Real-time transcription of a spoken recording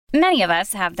Many of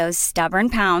us have those stubborn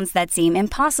pounds that seem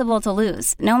impossible to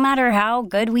lose, no matter how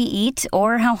good we eat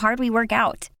or how hard we work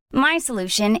out. My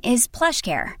solution is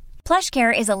PlushCare.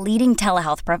 PlushCare is a leading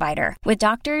telehealth provider with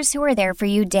doctors who are there for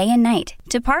you day and night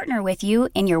to partner with you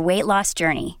in your weight loss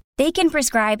journey. They can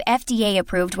prescribe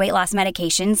FDA-approved weight loss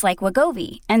medications like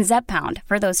Wegovy and Zepbound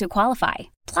for those who qualify.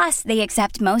 Plus, they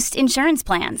accept most insurance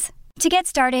plans. To get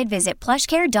started, visit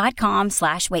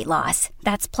plushcare.com/weightloss.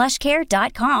 That's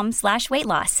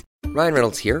plushcare.com/weightloss. Ryan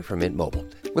Reynolds here from Mint Mobile.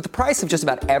 With the price of just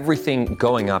about everything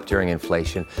going up during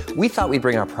inflation, we thought we'd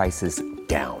bring our prices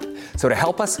down. So to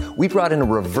help us, we brought in a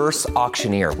reverse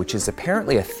auctioneer, which is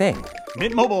apparently a thing.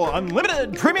 Mint Mobile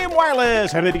Unlimited Premium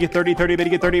Wireless. How to get 30, 30, bit to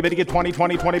get 30, bit to get 20,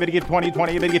 20, 20, bit to get 20,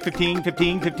 20, bit to get 15,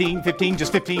 15, 15, 15,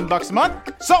 just $15 a month?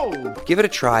 Sold! Give it a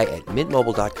try at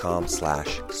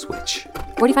mintmobile.com/switch.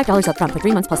 $45 up front for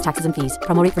 3 months plus taxes and fees.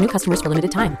 Promo rate for new customers for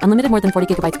limited time. Unlimited more than 40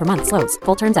 gigabytes per month. Slows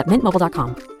full terms at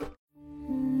mintmobile.com.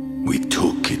 We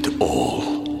took it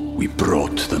all. We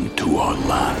brought them to our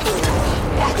land.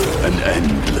 An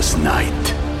endless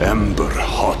night, ember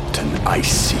hot and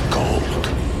icy cold.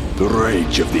 The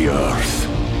rage of the earth.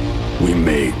 We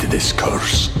made this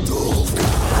curse.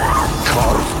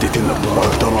 Carved it in the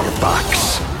blood on our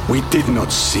backs. We did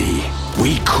not see.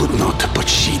 We could not, but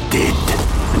she did.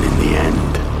 And in the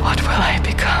end... What will I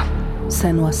become?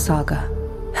 Senua's Saga.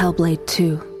 Hellblade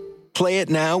 2. Play it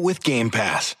now with Game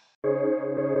Pass.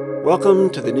 Welcome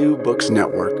to the New Books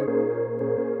Network.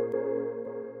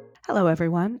 Hello,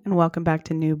 everyone, and welcome back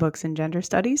to New Books in Gender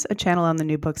Studies, a channel on the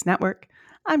New Books Network.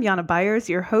 I'm Jana Byers,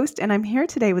 your host, and I'm here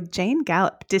today with Jane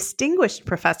Gallup, Distinguished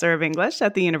Professor of English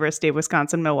at the University of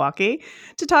Wisconsin-Milwaukee,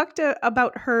 to talk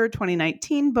about her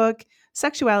 2019 book,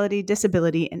 Sexuality,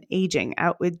 Disability, and Aging,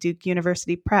 out with Duke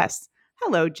University Press.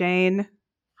 Hello, Jane.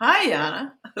 Hi,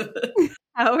 Jana.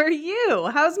 How are you?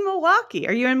 How's Milwaukee?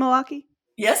 Are you in Milwaukee?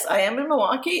 Yes, I am in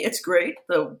Milwaukee. It's great.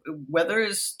 The weather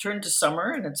is turned to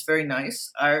summer, and it's very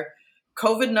nice. Our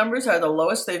COVID numbers are the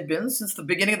lowest they've been since the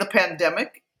beginning of the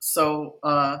pandemic. So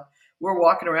we're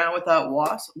walking around without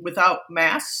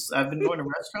masks. I've been going to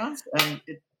restaurants, and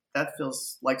that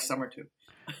feels like summer, too.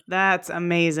 That's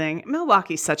amazing.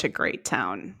 Milwaukee's such a great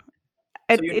town.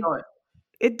 So you know it.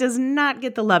 It does not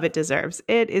get the love it deserves.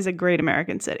 It is a great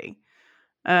American city.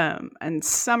 And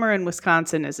summer in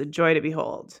Wisconsin is a joy to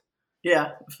behold.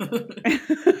 Yeah.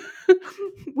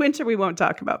 Winter we won't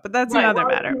talk about, but that's right. another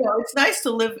matter. You know, it's nice to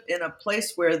live in a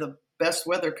place where the best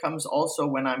weather comes also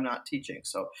when I'm not teaching.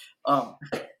 So,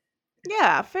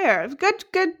 yeah, fair. Good.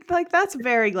 Like, that's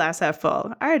very glass half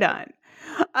full. All right, on.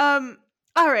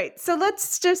 All right. So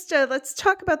let's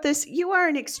talk about this. You are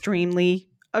an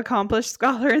extremely accomplished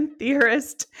scholar and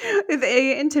theorist with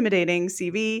a intimidating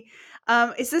CV.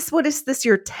 Is this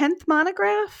your 10th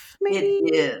monograph? Maybe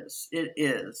It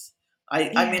is.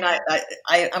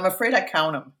 I'm afraid I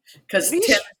count them because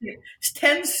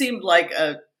 10 seemed like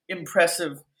a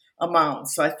impressive amount.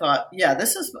 So I thought, yeah,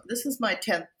 this is my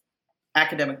 10th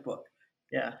academic book.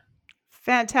 Yeah.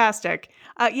 Fantastic.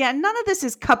 Yeah, none of this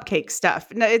is cupcake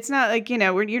stuff. No, it's not like,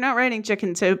 you're not writing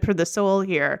chicken soup for the soul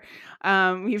here.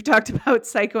 You've talked about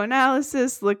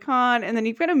psychoanalysis, Lacan, and then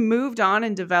you've kind of moved on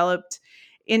and developed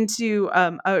into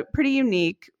a pretty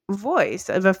unique voice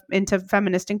into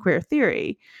feminist and queer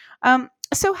theory.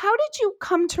 So how did you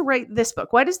come to write this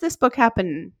book? Why does this book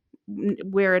happen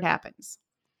where it happens?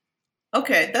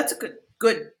 Okay, that's a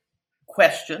good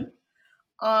question.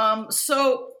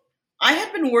 So I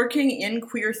had been working in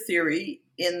queer theory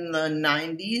in the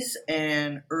 90s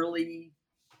and early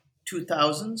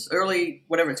 2000s, early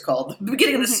whatever it's called, the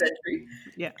beginning of the century.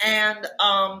 Yeah. And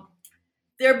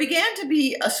there began to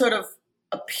be a sort of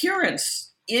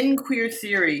appearance in queer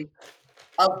theory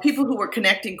of people who were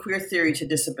connecting queer theory to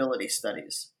disability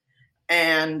studies.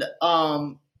 And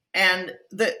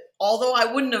although I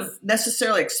wouldn't have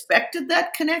necessarily expected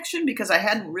that connection because I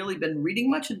hadn't really been reading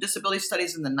much in disability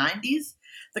studies in the 90s,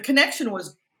 the connection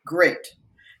was great.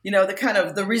 The kind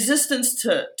of the resistance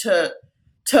to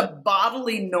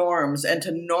bodily norms and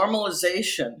to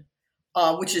normalization,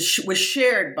 which was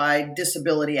shared by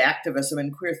disability activism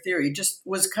and queer theory, just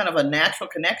was kind of a natural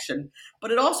connection.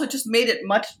 But it also just made it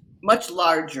much, much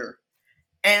larger.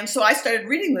 And so I started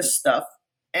reading this stuff,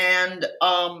 and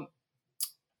I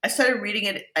started reading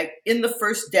it in the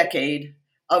first decade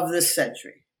of this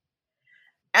century.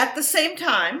 At the same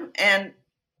time, and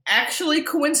actually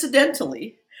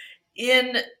coincidentally,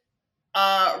 in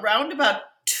around about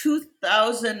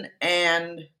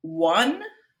 2001,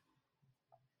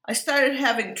 I started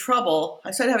having trouble.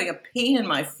 I started having a pain in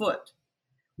my foot,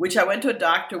 which I went to a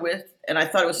doctor with, and I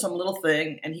thought it was some little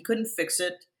thing, and he couldn't fix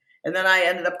it. And then I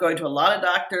ended up going to a lot of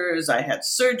doctors. I had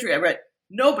surgery. I read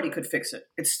Nobody could fix it.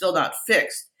 It's still not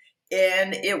fixed.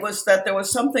 And it was that there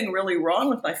was something really wrong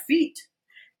with my feet.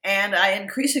 And I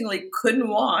increasingly couldn't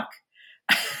walk,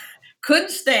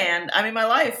 couldn't stand. I mean, my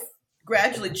life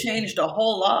gradually changed a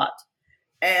whole lot.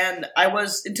 And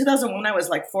in 2001, I was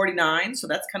like 49. So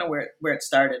that's kind of where it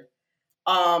started.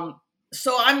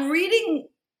 So I'm reading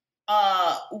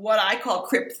what I call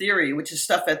crip theory, which is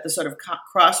stuff at the sort of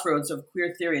crossroads of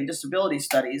queer theory and disability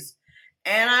studies.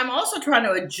 And I'm also trying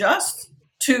to adjust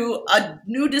to a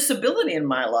new disability in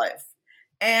my life.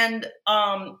 And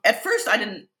at first, I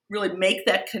didn't really make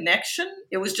that connection.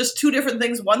 It was just two different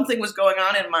things. One thing was going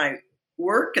on in my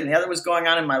work and the other was going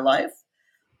on in my life.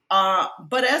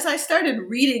 But as I started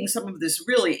reading some of this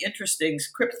really interesting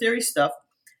crip theory stuff,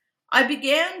 I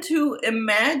began to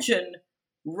imagine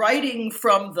writing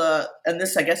from and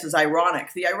this I guess is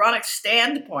ironic, the ironic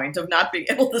standpoint of not being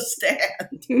able to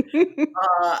stand.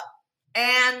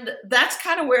 And that's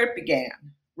kind of where it began,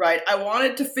 right? I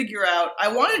wanted to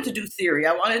do theory.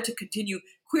 I wanted to continue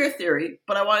queer theory,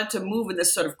 but I wanted to move in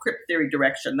this sort of crip theory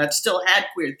direction that still had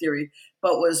queer theory,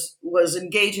 but was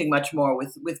engaging much more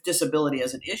with disability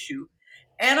as an issue.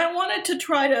 And I wanted to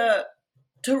try to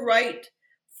write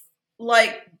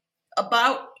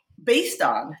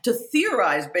to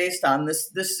theorize based on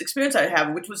this experience I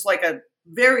have, which was like a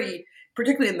very,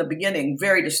 particularly in the beginning,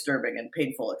 very disturbing and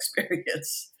painful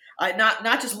experience.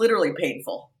 Not just literally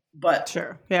painful, but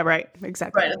sure. Yeah, right.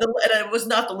 Exactly. Right. And it was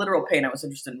not the literal pain I was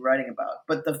interested in writing about,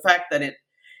 but the fact that it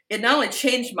not only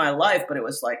changed my life, but it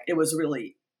was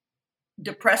really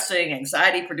depressing,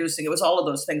 anxiety producing. It was all of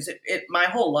those things. My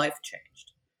whole life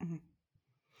changed. Mm-hmm.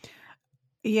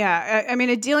 Yeah. I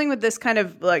mean, dealing with this kind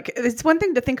of it's one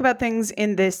thing to think about things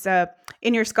in this,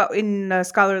 in a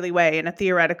scholarly way, in a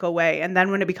theoretical way. And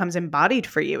then when it becomes embodied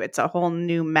for you, it's a whole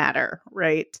new matter.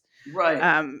 Right. Right.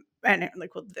 And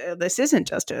this isn't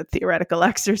just a theoretical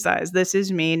exercise. This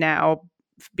is me now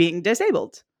being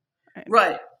disabled.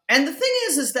 Right. And the thing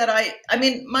is that I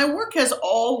mean, my work has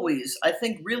always, I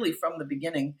think really from the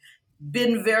beginning,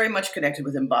 been very much connected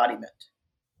with embodiment.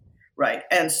 Right.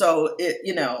 And so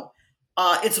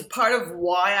it's a part of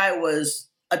why I was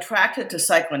attracted to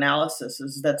psychoanalysis,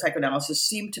 is that psychoanalysis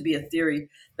seemed to be a theory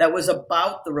that was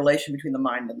about the relation between the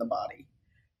mind and the body.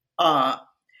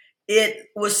 It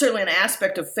was certainly an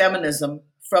aspect of feminism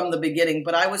from the beginning,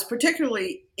 but I was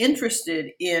particularly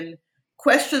interested in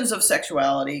questions of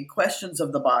sexuality, questions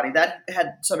of the body. That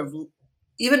had sort of,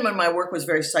 even when my work was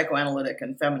very psychoanalytic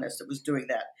and feminist, it was doing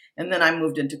that. And then I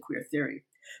moved into queer theory.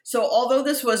 So although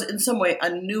this was in some way a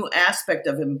new aspect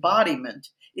of embodiment,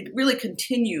 it really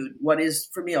continued what is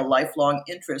for me a lifelong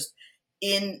interest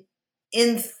in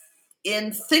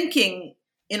thinking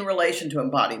in relation to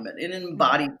embodiment, in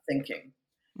embodied thinking.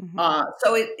 Mm-hmm.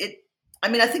 So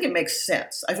I think it makes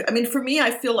sense. I mean, for me,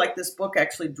 I feel like this book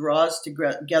actually draws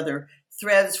together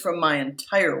threads from my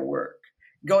entire work,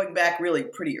 going back really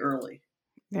pretty early.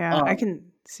 Yeah, I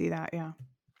can see that. Yeah.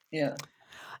 Yeah.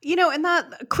 And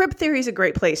that crip theory is a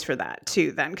great place for that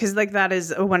too, then, because that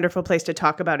is a wonderful place to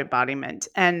talk about embodiment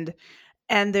and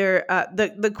there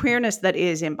the queerness that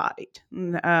is embodied.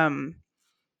 I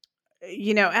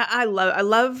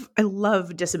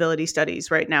love disability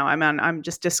studies right now. I'm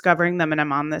just discovering them, and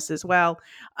I'm on this as well.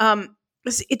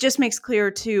 It just makes clear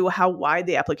too how wide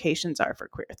the applications are for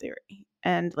queer theory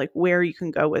and where you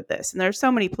can go with this. And there's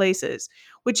so many places,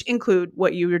 which include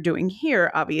what you were doing here,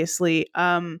 obviously.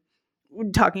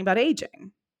 Talking about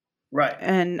aging. Right.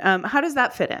 And how does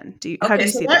that fit in? How do you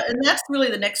see that? And that's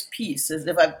really the next piece, is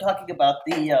if I'm talking about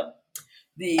the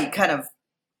kind of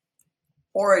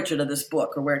origin of this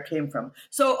book or where it came from.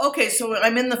 So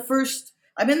I'm in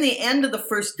the end of the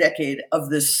first decade of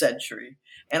this century,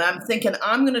 and I'm thinking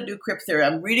I'm going to do crip theory.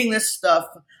 I'm reading this stuff.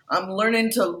 I'm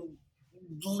learning to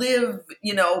live,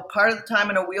 part of the time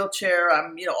in a wheelchair.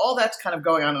 I'm, all that's kind of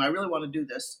going on, and I really want to do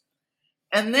this.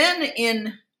 And then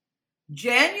in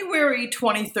January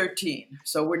 2013,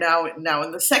 so we're now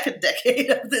in the second decade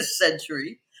of this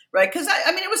century, right? Because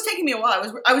it was taking me a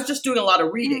while. I was just doing a lot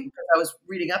of reading because I was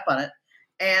reading up on it,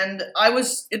 and I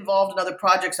was involved in other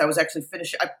projects. I was actually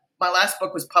finishing. My last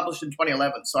book was published in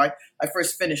 2011, so I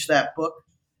first finished that book.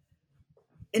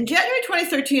 In January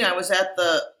 2013, I was at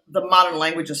the Modern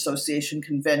Language Association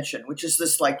convention, which is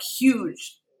this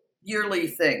huge yearly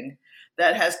thing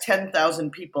that has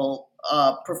 10,000 people,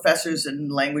 professors in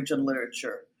language and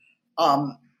literature,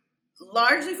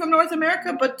 largely from North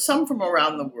America, but some from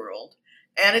around the world.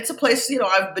 And it's a place,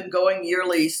 I've been going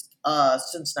yearly since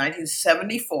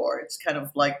 1974. It's kind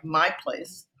of like my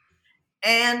place.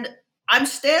 And I'm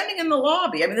standing in the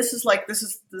lobby. I mean, this is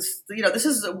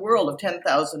a world of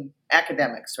 10,000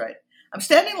 academics, right? I'm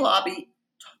standing in the lobby,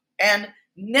 and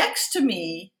Next to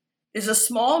me is a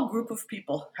small group of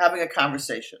people having a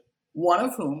conversation, one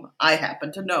of whom I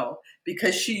happen to know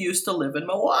because she used to live in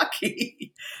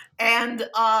Milwaukee. And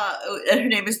her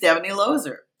name is Devaney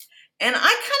Lozer. And I kind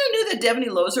of knew that Devaney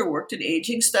Lozer worked in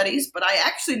aging studies, but I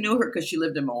actually knew her because she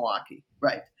lived in Milwaukee,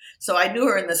 right? So I knew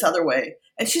her in this other way.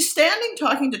 And she's standing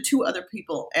talking to two other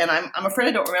people, and I'm afraid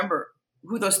I don't remember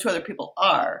who those two other people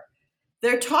are.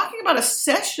 They're talking about a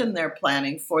session they're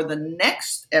planning for the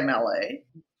next MLA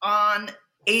on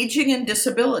aging and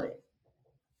disability.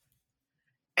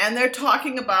 And they're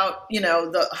talking about,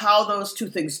 how those two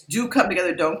things do come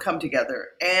together, don't come together.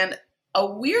 And a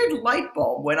weird light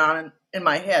bulb went on in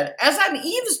my head as I'm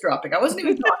eavesdropping. I wasn't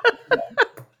even talking to them.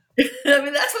 I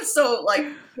mean, that's what's so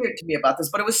weird to me about this.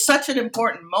 But it was such an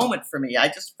important moment for me. I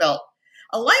just felt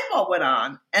a light bulb went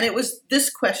on, and it was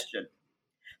this question.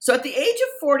 So at the age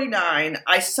of 49,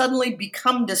 I suddenly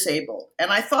become disabled. And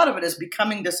I thought of it as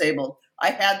becoming disabled.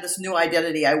 I had this new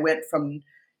identity. I went from,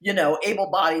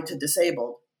 able-bodied to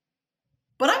disabled.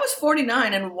 But I was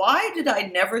 49, and why did I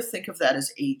never think of that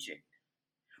as aging?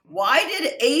 Why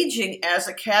did aging as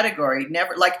a category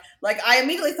never, I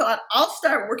immediately thought, I'll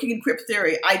start working in crypt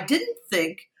theory. I didn't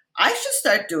think I should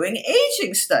start doing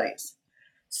aging studies.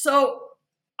 So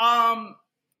I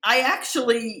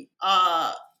actually,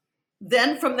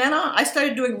 then from then on, I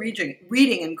started doing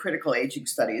reading in critical aging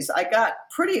studies. I got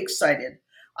pretty excited.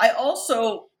 I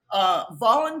also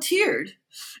volunteered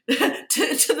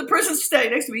to the person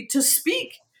standing next to me to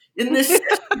speak in this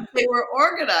session they were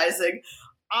organizing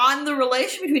on the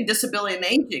relation between disability and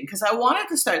aging, because I wanted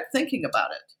to start thinking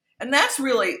about it. And that's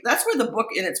where the book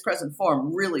in its present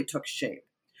form really took shape,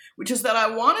 which is that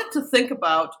I wanted to think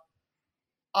about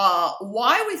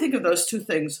why we think of those two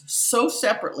things so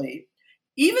separately,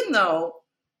 even though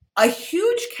a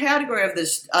huge category of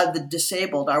the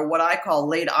disabled are what I call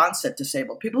late onset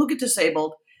disabled, people who get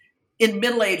disabled in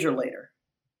middle age or later,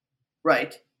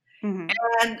 right? Mm-hmm.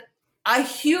 And a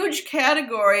huge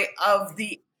category of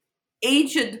the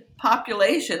aged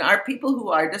population are people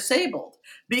who are disabled,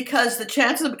 because the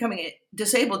chances of becoming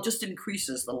disabled just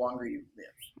increases the longer you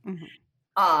live.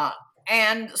 Mm-hmm.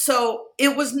 And so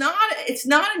it's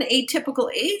not an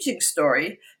atypical aging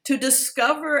story to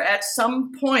discover at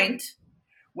some point,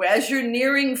 as you're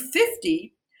nearing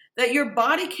 50, that your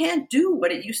body can't do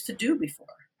what it used to do before.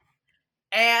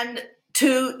 And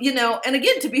to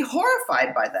be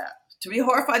horrified by that, to be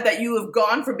horrified that you have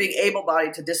gone from being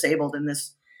able-bodied to disabled in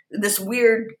this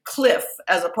weird cliff,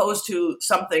 as opposed to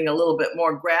something a little bit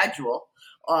more gradual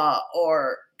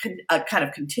or a kind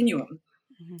of continuum.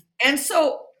 Mm-hmm. And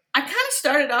so I kind of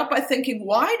started out by thinking,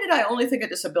 why did I only think of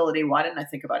disability? Why didn't I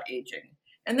think about aging?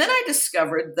 And then I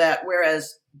discovered that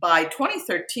whereas by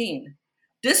 2013,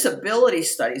 disability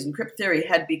studies and crypt theory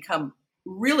had become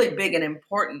really big and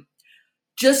important,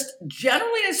 just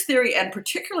generally as theory, and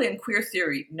particularly in queer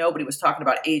theory, nobody was talking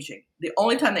about aging. The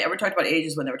only time they ever talked about age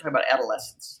is when they were talking about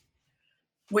adolescence,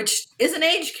 which is an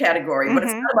age category, mm-hmm. but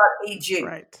it's not about aging.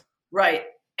 Right.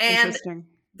 And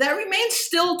that remains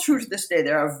still true to this day.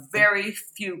 There are very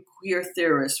few queer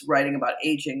theorists writing about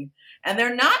aging, and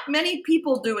there are not many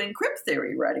people doing crypt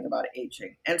theory writing about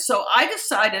aging. And so I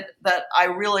decided that I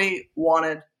really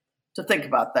wanted to think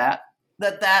about that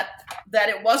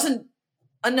it wasn't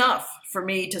enough for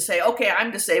me to say, okay,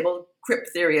 I'm disabled, crypt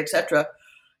theory, etc.,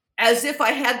 as if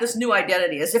I had this new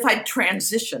identity, as if I'd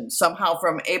transitioned somehow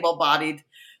from able-bodied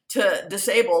to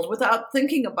disabled without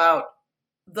thinking about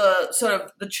the sort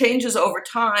of the changes over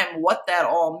time, what that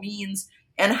all means,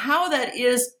 and how that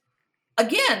is,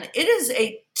 again, it is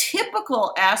a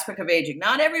typical aspect of aging.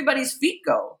 Not everybody's feet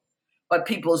go, but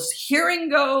people's hearing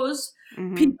goes,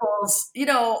 mm-hmm.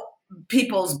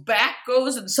 people's back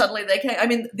goes, and suddenly they can't. I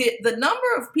mean, the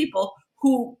number of people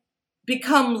who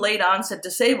become late onset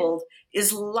disabled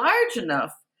is large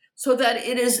enough so that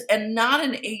it is not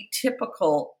an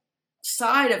atypical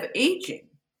side of aging.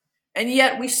 And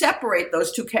yet we separate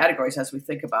those two categories as we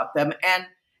think about them.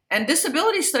 And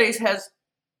disability studies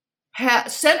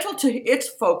has central to its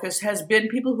focus has been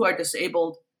people who are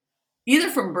disabled either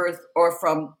from birth or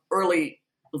from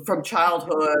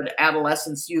childhood,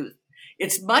 adolescence, youth.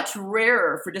 It's much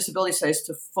rarer for disability studies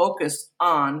to focus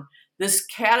on this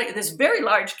very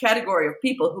large category of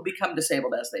people who become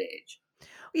disabled as they age.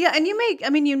 Yeah, and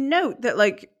you note that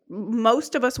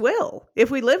most of us will,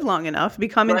 if we live long enough,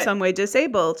 become in some way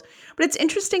disabled. But it's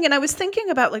interesting, and I was thinking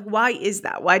about why is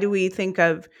that? Why do we think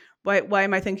of why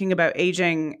am I thinking about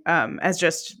aging as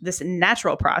just this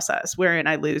natural process wherein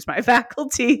I lose my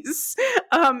faculties,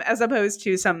 as opposed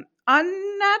to some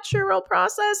unnatural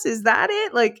process? Is that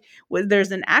it?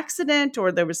 There's an accident,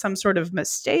 or there was some sort of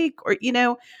mistake, or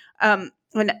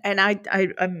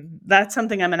I'm that's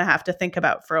something I'm going to have to think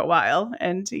about for a while.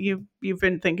 And you've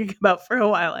been thinking about for a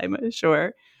while, I'm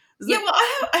sure. Yeah, well,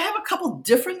 I have a couple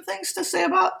different things to say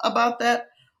about that.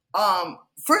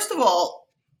 First of all,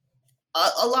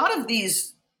 a lot of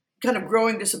these kind of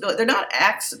growing disability, they're not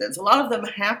accidents. A lot of them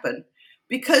happen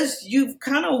because you've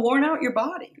kind of worn out your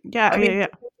body. Yeah, I mean, yeah.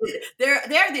 they're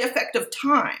the effect of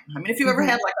time. I mean, if you've ever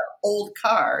had like an old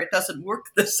car, it doesn't work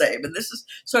the same. And this is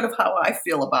sort of how I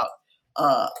feel about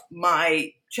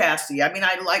my chassis. I mean,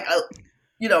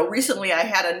 recently I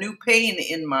had a new pain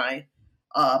in my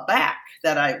back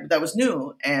that was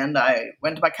new, and I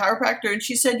went to my chiropractor, and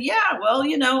she said, "Yeah, well,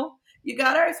 you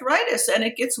got arthritis, and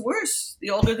it gets worse the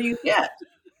older that you get."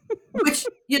 Which,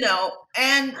 and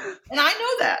I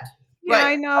know that. Yeah,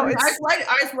 right? I know.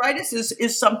 Arthritis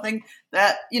is something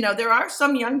that, there are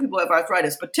some young people who have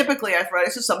arthritis, but typically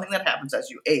arthritis is something that happens as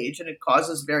you age, and it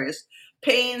causes various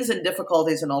pains and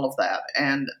difficulties and all of that.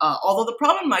 And although the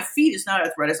problem in my feet is not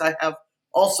arthritis, I have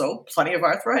also plenty of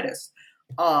arthritis.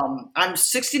 I'm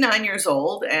 69 years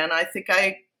old, and I think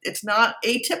it's not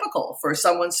atypical for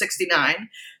someone 69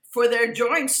 for their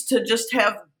joints to just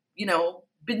have,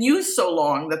 been used so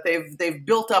long that they've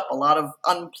built up a lot of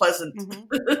unpleasant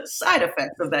side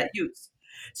effects of that use.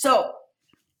 So,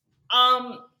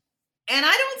 and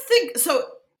I don't think so.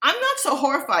 I'm not so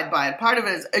horrified by it. Part of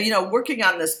it is, working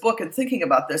on this book and thinking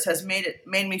about this has made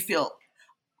me feel,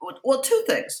 well, two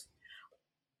things.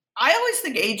 I always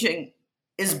think aging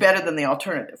is better than the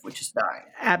alternative, which is dying.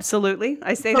 Absolutely.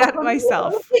 I say that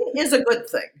myself. Aging is a good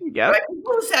thing. Yep. Right?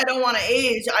 People who say, I don't want to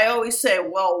age, I always say,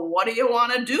 well, what do you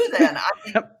want to do then?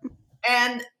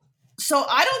 And so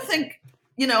I don't think,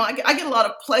 I get a lot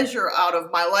of pleasure out of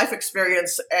my life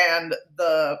experience and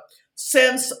the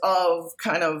sense of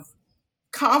kind of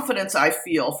confidence I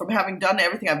feel from having done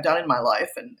everything I've done in my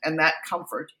life and that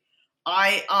comfort.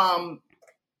 But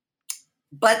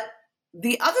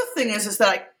the other thing is that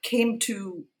I came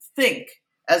to think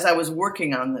as I was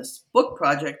working on this book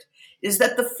project is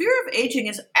that the fear of aging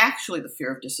is actually the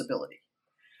fear of disability.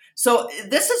 So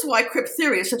this is why crip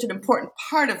theory is such an important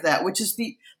part of that, which is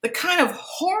the kind of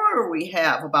horror we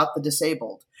have about the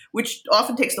disabled, which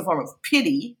often takes the form of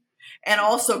pity and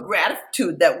also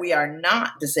gratitude that we are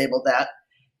not disabled, that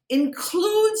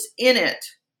includes in it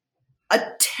a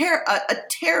terror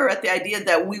at the idea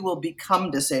that we will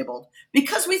become disabled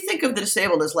because we think of the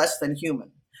disabled as less than human,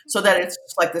 so that it's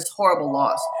like this horrible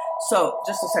loss. So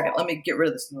just a second, let me get rid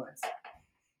of this noise.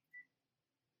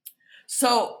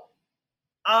 So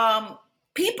I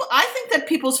think that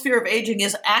people's fear of aging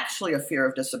is actually a fear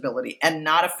of disability and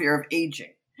not a fear of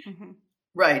aging. Mm-hmm.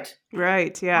 Right.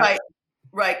 Right. Yeah.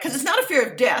 Right, because it's not a fear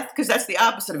of death, because that's the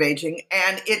opposite of aging,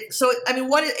 and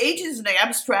aging is an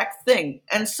abstract thing,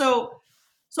 and so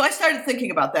I started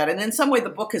thinking about that, and in some way, the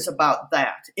book is about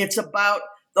that. It's about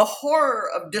the horror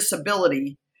of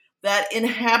disability that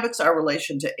inhabits our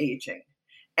relation to aging,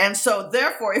 and so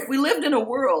therefore, if we lived in a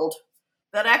world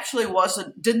that actually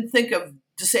didn't think of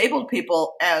disabled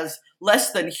people as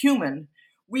less than human,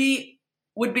 we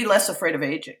would be less afraid of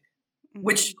aging,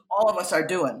 which all of us are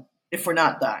doing if we're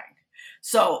not dying.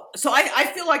 So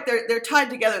I feel like they're tied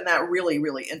together in that really,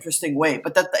 really interesting way.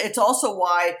 But that it's also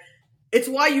why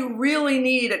you really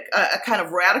need a kind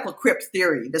of radical crip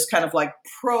theory, this kind of like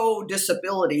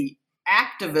pro-disability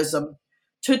activism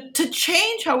to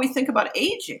change how we think about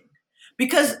aging.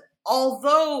 Because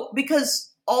although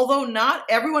not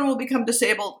everyone will become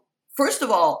disabled, first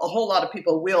of all, a whole lot of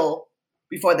people will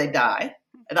before they die.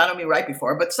 And I don't mean right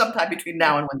before, but sometime between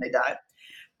now and when they die.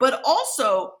 But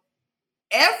also,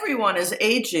 everyone is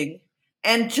aging,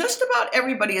 and just about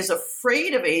everybody is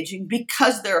afraid of aging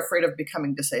because they're afraid of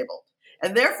becoming disabled.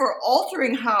 And therefore,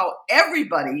 altering how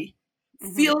everybody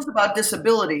feels about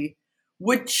disability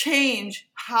would change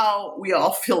how we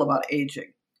all feel about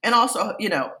aging. And also,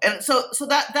 and so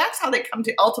that's how they come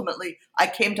to, ultimately, I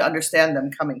came to understand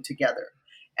them coming together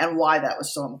and why that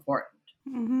was so important.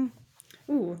 Mm-hmm.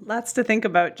 Ooh, lots to think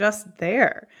about just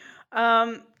there.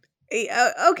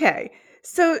 Okay.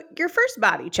 So your first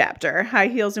body chapter, High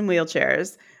Heels and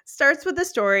Wheelchairs, starts with the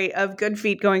story of good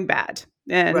feet going bad.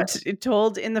 And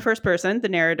told in the first person, the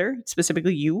narrator,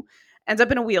 specifically you, ends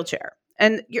up in a wheelchair.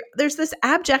 And there's this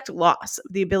abject loss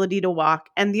of the ability to walk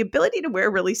and the ability to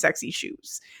wear really sexy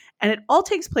shoes. And it all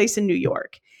takes place in New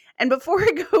York. And before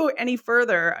I go any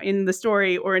further in the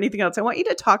story or anything else, I want you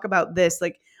to talk about this,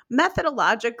 like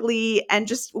methodologically, and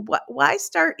just why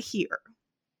start here?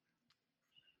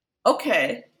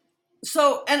 Okay.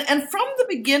 So, and from the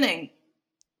beginning,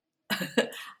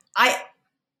 I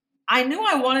I knew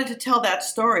I wanted to tell that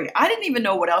story. I didn't even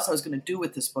know what else I was going to do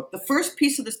with this book. The first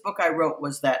piece of this book I wrote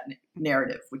was that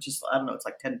narrative, which is, I don't know, it's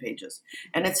like 10 pages.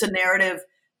 And it's a narrative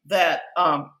that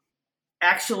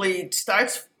actually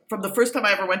starts from the first time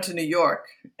I ever went to New York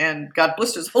and got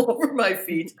blisters all over my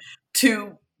feet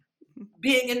to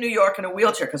being in New York in a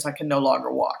wheelchair because I can no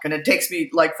longer walk. And it takes me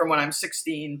like from when I'm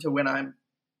 16 to when I'm,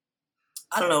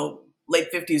 I don't know,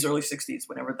 late 50s, early 60s,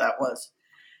 whenever that was.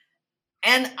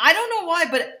 And I don't know why,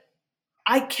 but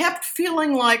I kept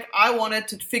feeling like I wanted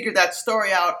to figure that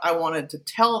story out. I wanted to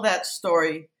tell that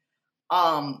story.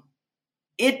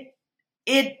 It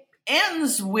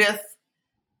ends with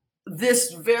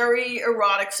this very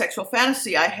erotic sexual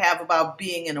fantasy I have about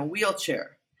being in a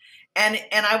wheelchair. And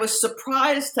I was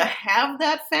surprised to have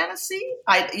that fantasy.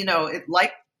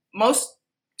 Like most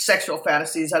sexual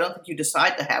fantasies, I don't think you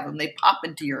decide to have them. They pop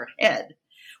into your head.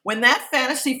 When that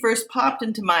fantasy first popped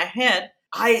into my head,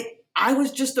 I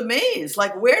was just amazed.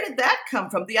 Like, where did that come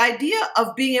from? The idea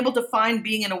of being able to find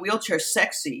being in a wheelchair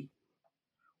sexy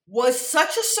was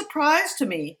such a surprise to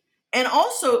me. And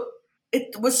also,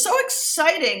 it was so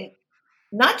exciting,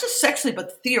 not just sexually,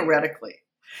 but theoretically.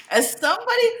 As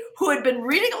somebody who had been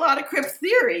reading a lot of crypt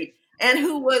theory and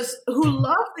who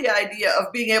loved the idea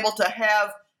of being able to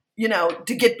have,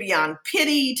 to get beyond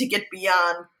pity, to get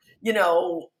beyond,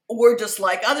 we're just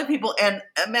like other people, and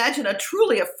imagine a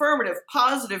truly affirmative,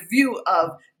 positive view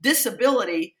of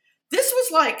disability. This was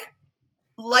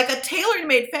like a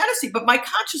tailor-made fantasy, but my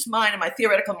conscious mind and my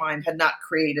theoretical mind had not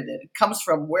created it. It comes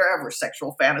from wherever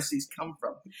sexual fantasies come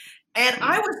from. And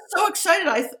I was so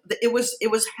excited. It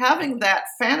was having that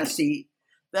fantasy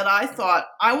that I thought,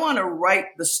 I want to write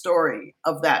the story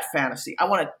of that fantasy. I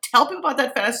want to tell people about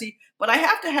that fantasy, but I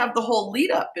have to have the whole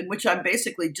lead up in which I'm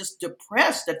basically just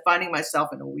depressed at finding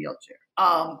myself in a wheelchair.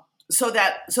 So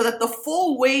that the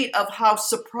full weight of how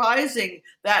surprising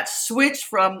that switch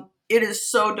from it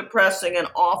is so depressing and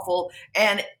awful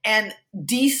and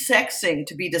de-sexing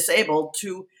to be disabled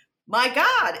to, my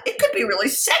God, it could be really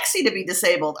sexy to be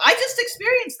disabled. I just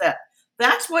experienced that.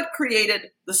 That's what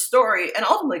created the story and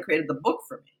ultimately created the book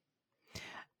for me.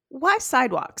 Why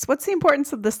sidewalks? What's the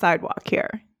importance of the sidewalk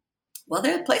here? Well,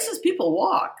 there are places people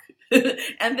walk.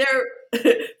 And they're,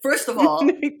 first of all,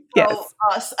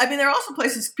 yes. There are also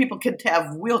places people can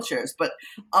have wheelchairs, but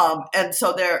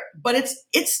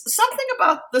it's something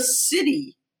about the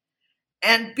city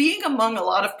and being among a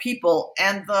lot of people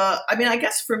and I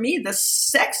guess for me, the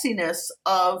sexiness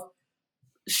of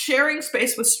sharing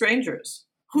space with strangers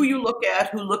who you look at,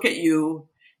 who look at you,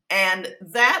 and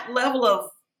that level of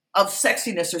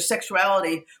sexiness or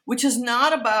sexuality, which is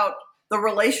not about the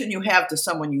relation you have to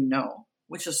someone you know,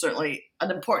 which is certainly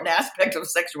an important aspect of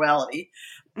sexuality,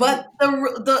 but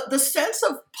the sense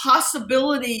of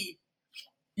possibility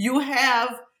you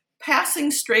have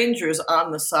passing strangers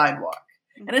on the sidewalk.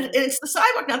 And it's the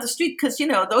sidewalk, not the street, because,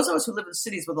 those of us who live in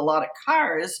cities with a lot of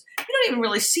cars, you don't even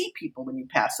really see people when you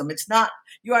pass them.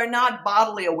 You are not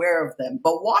bodily aware of them.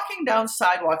 But walking down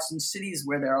sidewalks in cities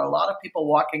where there are a lot of people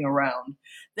walking around,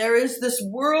 there is this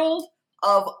world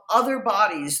of other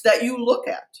bodies that you look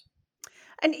at.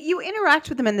 And you interact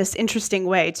with them in this interesting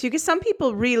way, too, because some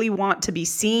people really want to be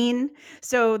seen.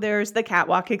 So there's the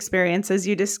catwalk experience, as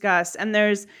you discuss, and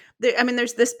there's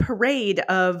this parade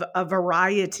of a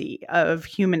variety of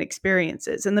human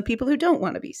experiences and the people who don't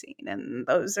want to be seen. And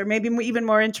those are maybe even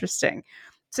more interesting.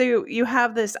 So you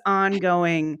have this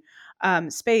ongoing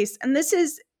space. And this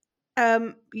is,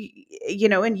 and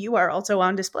you are also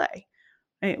on display.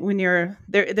 Right? When you're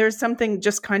there, there's something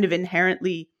just kind of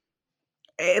inherently,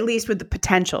 at least with the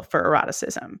potential for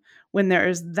eroticism, when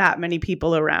there's that many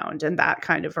people around and that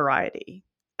kind of variety.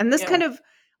 And this kind of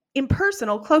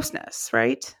impersonal closeness,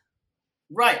 right?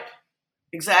 Right.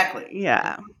 Exactly.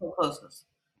 Yeah. Closeness.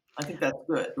 I think that's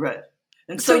good. Right.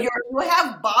 And so you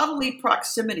have bodily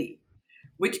proximity,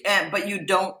 but you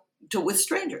don't with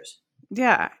strangers.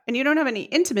 Yeah. And you don't have any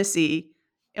intimacy,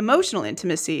 emotional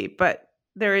intimacy, but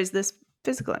there is this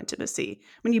physical intimacy.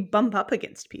 When you bump up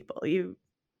against people, you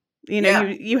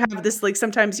have this, like,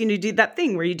 sometimes, you do that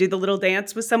thing where you do the little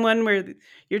dance with someone where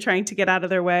you're trying to get out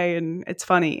of their way and it's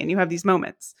funny and you have these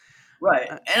moments. Right.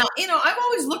 And, I've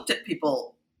always looked at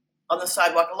people on the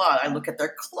sidewalk a lot. I look at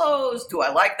their clothes. Do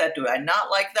I like that? Do I not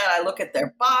like that? I look at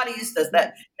their bodies. Does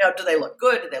that, do they look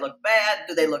good? Do they look bad?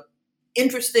 Do they look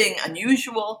interesting,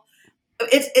 unusual?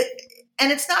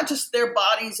 And it's not just their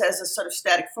bodies as a sort of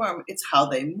static form. It's how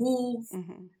they move.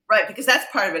 Mm-hmm. Right. Because that's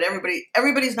part of it.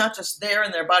 Everybody's not just there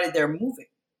in their body. They're moving.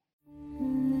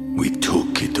 We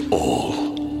took it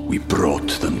all. We brought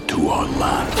them to our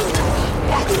land.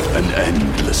 An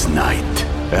endless night,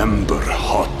 ember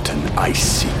hot and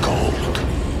icy cold.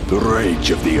 the rage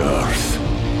of the earth.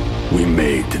 We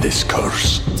made this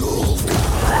curse.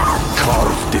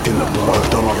 Carved it in the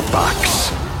blood on our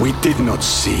backs. We did not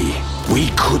see. We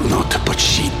could not, but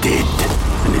she did.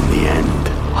 And in the end,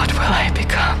 what will I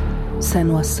become?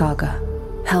 Senua's Saga.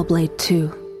 Hellblade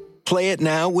 2. Play it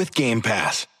now with Game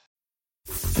Pass.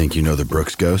 Think you know the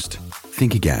Brooks Ghost?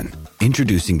 Think again.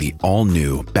 Introducing the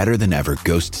all-new, better-than-ever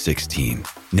Ghost 16.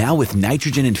 Now with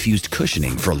nitrogen-infused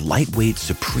cushioning for lightweight,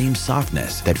 supreme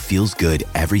softness that feels good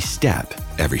every step,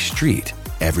 every street,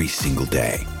 every single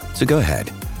day. So go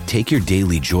ahead, take your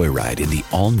daily joyride in the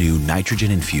all-new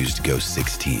nitrogen-infused Ghost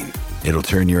 16. It'll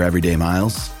turn your everyday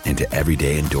miles into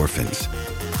everyday endorphins.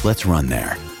 Let's run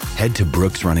there. Head to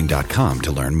brooksrunning.com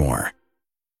to learn more.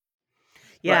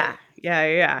 Yeah.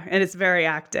 And it's very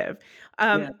active.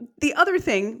 The other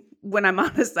thing, when I'm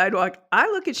on the sidewalk, I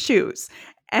look at shoes.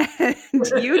 And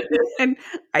and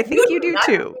I think you do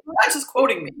too. You're not just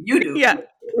quoting me. You do. Yeah.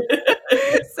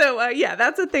 So,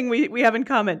 that's a thing we have in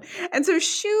common. And so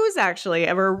shoes actually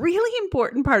are a really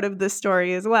important part of this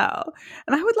story as well.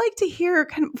 And I would like to hear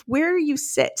kind of where you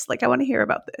sit. Like, I want to hear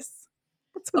about this.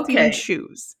 What's with you in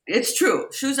shoes? It's true.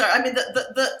 Shoes are, I mean,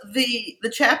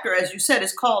 the chapter, as you said,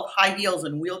 is called High Heels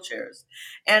and Wheelchairs.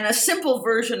 And a simple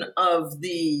version of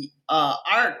the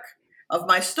arc of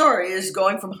my story is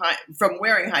going from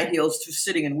wearing high heels to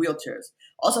sitting in wheelchairs.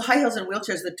 Also, high heels and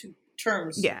wheelchairs, the two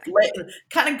terms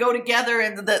kind of go together,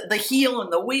 and the heel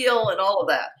and the wheel and all of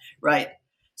that, right?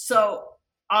 So,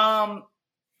 and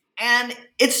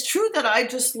it's true that I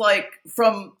just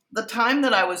from the time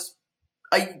that I was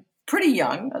pretty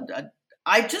young,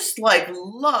 I just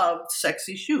loved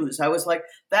sexy shoes. I was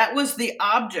that was the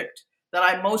object that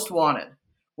I most wanted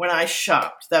when I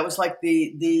shopped. That was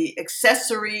the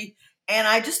accessory. And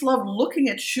I just loved looking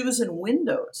at shoes in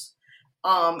windows.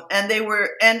 And they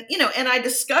were, and I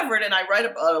discovered, and I write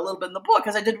about it a little bit in the book,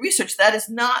 because I did research, that is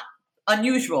not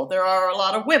unusual. There are a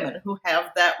lot of women who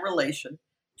have that relation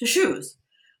to shoes.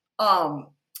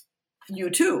 You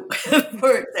too,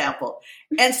 for example.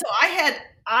 And so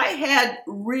I had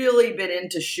really been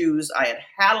into shoes. I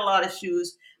had a lot of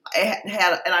shoes.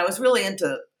 And I was really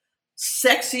into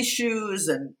sexy shoes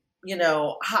and,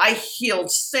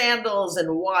 high-heeled sandals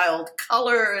and wild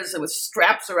colors and with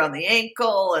straps around the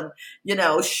ankle and,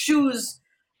 shoes,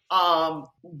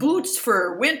 boots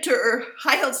for winter,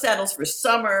 high-heeled sandals for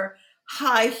summer,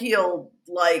 high-heeled,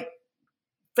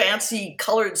 fancy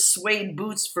colored suede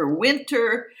boots for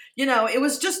winter. It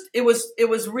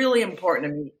was really important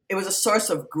to me. It was a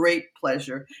source of great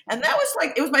pleasure. And that was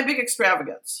it was my big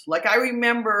extravagance. I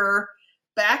remember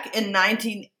back in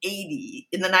 1980,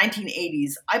 in the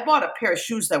 1980s, I bought a pair of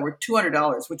shoes that were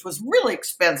 $200, which was really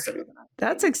expensive.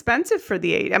 That's expensive for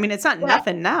the 80s. I mean, it's not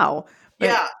nothing now. But...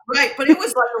 Yeah, right. But it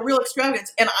was a real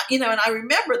extravagance. And and I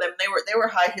remember them. They were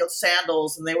high-heeled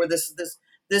sandals, and they were this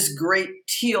great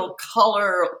teal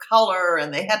color,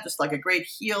 and they had just a great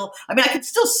heel. I mean, I could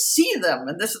still see them,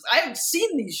 and I haven't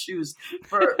seen these shoes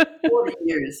for 40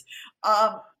 years.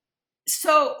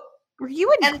 So, were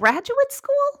you in graduate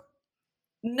school?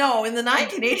 No, in the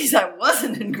 1980s, I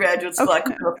wasn't in graduate school. Okay. I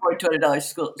couldn't afford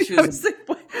 $200 shoes.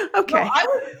 Okay. No, I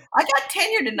got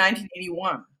tenured in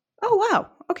 1981. Oh, wow.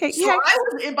 Okay. So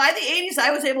by the 80s, I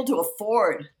was able to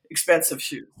afford expensive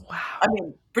shoes. Wow. I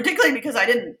mean, particularly because I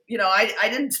didn't, I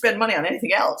didn't spend money on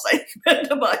anything else. I spent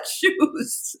to buy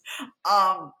shoes.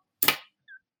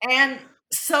 And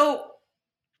so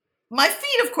my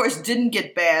feet, of course, didn't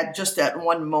get bad just at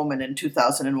one moment in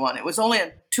 2001. It was only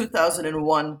in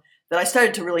 2001 that I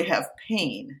started to really have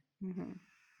pain. Mm-hmm.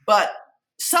 But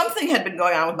something had been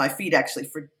going on with my feet actually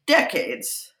for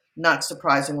decades, not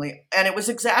surprisingly. And it was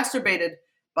exacerbated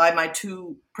by my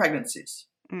 2 pregnancies.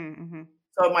 Mm-hmm.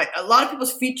 So a lot of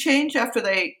people's feet change after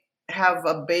they have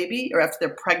a baby or after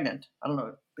they're pregnant. I don't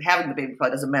know, having the baby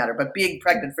probably doesn't matter, but being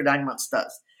pregnant for 9 months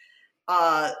does.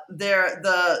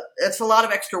 It's a lot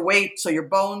of extra weight, so your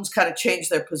bones kind of change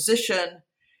their position.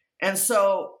 And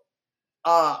so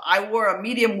I wore a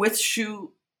medium width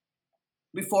shoe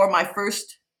before my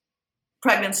first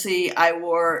pregnancy. I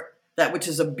wore that, which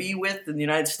is a B width in the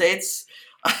United States.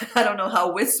 I don't know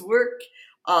how widths work.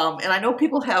 And I know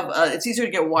people have, it's easier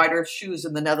to get wider shoes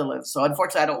in the Netherlands. So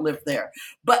unfortunately, I don't live there.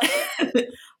 But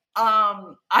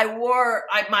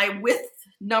my width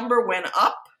number went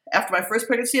up after my first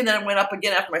pregnancy, and then it went up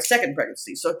again after my second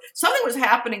pregnancy. So something was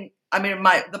happening. I mean,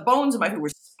 the bones in my feet were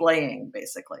splaying,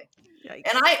 basically. Yikes.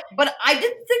 But I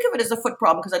didn't think of it as a foot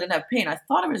problem because I didn't have pain. I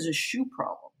thought of it as a shoe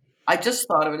problem. I just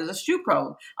thought of it as a shoe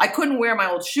problem. I couldn't wear my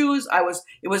old shoes.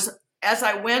 It was as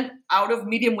I went out of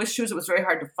medium width shoes, it was very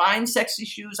hard to find sexy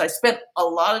shoes. I spent a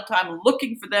lot of time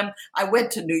looking for them. I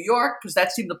went to New York because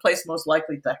that seemed the place most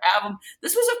likely to have them.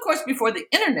 This was, of course, before the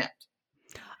internet.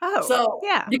 Oh, so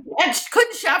yeah. You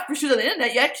couldn't shop for shoes on the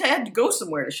internet. You actually had to go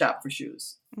somewhere to shop for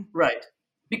shoes. Right.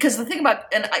 Because the thing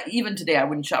about, and even today, I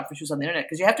wouldn't shop for shoes on the internet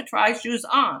because you have to try shoes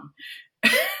on.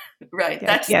 Right.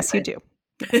 Yeah, yes, you do.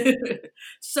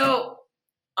 So,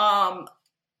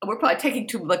 we're probably taking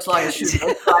too much longer to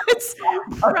shoot.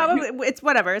 It's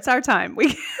whatever. It's our time. We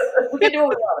can do what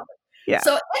we want. Yeah.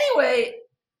 So anyway,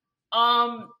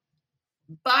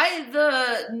 by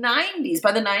the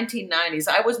 1990s,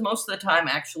 I was most of the time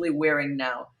actually wearing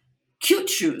now cute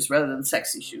shoes rather than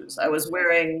sexy shoes. I was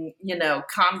wearing,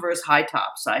 Converse high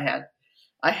tops. I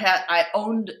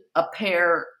owned a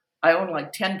pair. I owned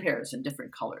like 10 pairs in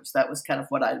different colors. That was kind of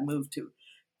what I moved to.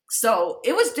 So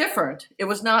it was different. It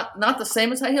was not the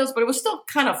same as high heels, but it was still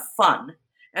kind of fun.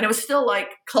 And it was still like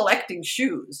collecting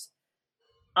shoes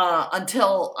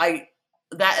until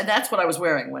that's what I was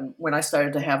wearing when I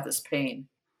started to have this pain.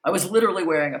 I was literally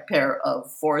wearing a pair of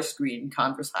forest green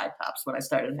Converse high tops when I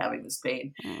started having this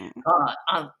pain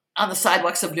on the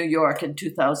sidewalks of New York in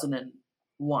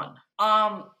 2001.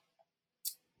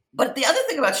 But the other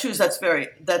thing about shoes that's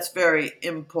very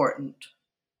important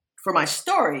for my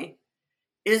story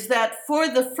is that for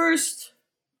the first,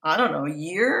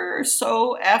 year or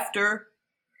so after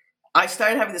I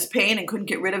started having this pain and couldn't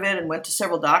get rid of it and went to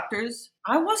several doctors,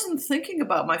 I wasn't thinking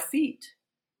about my feet.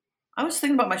 I was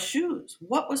thinking about my shoes.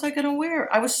 What was I going to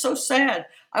wear? I was so sad.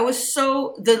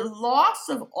 The loss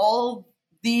of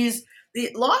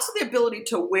the ability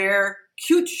to wear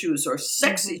cute shoes or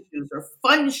sexy shoes or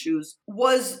fun shoes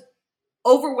was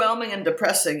overwhelming and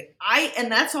depressing.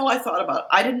 And that's all I thought about.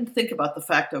 I didn't think about the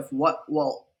fact of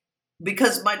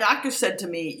because my doctor said to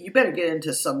me, you better get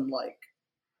into some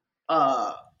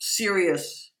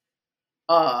serious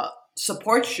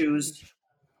support shoes,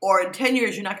 or in 10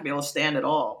 years, you're not going to be able to stand at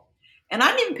all. And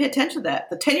I didn't even pay attention to that.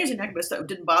 The 10 years you're not going to be able to stand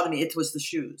didn't bother me. It was the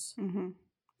shoes. Mm-hmm.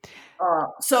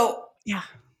 Yeah.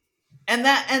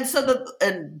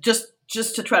 And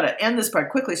just to try to end this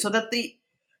part quickly, so that the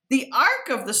arc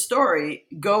of the story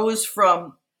goes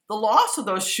from the loss of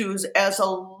those shoes as a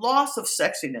loss of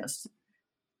sexiness,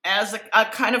 as a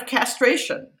kind of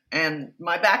castration. And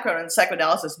my background in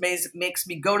psychoanalysis makes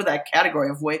me go to that category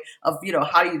of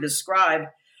how do you describe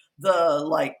the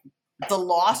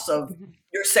loss of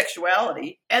your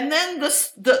sexuality, and then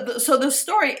the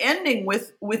story ending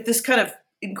with this kind of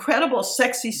incredible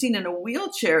sexy scene in a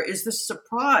wheelchair is the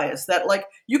surprise that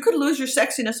you could lose your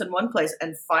sexiness in one place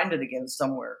and find it again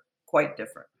somewhere quite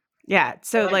different. Yeah.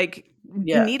 So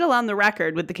needle on the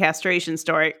record with the castration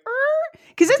story,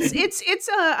 because it's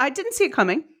I didn't see it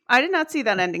coming. I did not see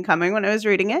that ending coming when I was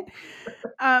reading it.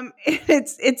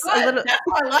 It's good. A little. That's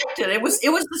why I liked it. It was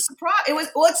the surprise.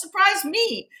 It surprised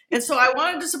me, and so I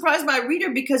wanted to surprise my reader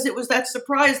because it was that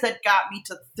surprise that got me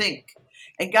to think.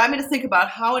 And got me to think about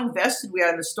how invested we are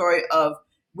in the story of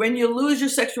when you lose your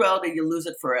sexuality, you lose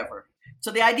it forever.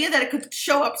 So the idea that it could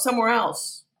show up somewhere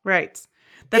else, right,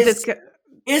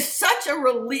 is such a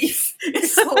relief.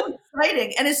 It's so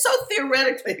exciting, and it's so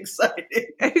theoretically exciting.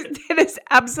 It is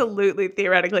absolutely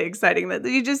theoretically exciting that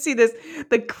you just see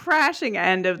the crashing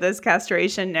end of this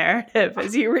castration narrative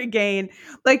as you regain,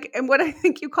 and what I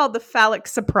think you called the phallic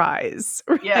surprise,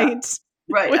 right? Yeah,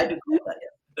 right. I do call that. Yeah.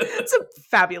 It's a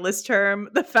fabulous term,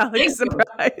 the phallic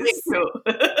surprise. Thank you.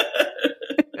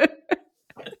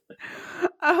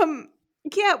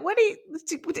 Yeah, what do you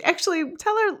actually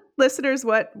tell our listeners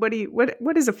what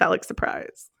is a phallic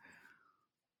surprise?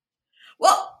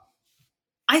 Well,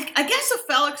 I guess a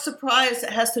phallic surprise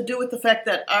has to do with the fact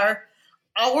that our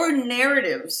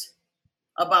narratives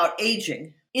about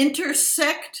aging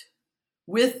intersect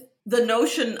with the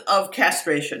notion of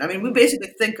castration. I mean, we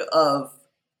basically think of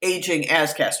aging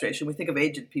as castration. We think of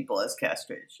aged people as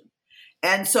castration.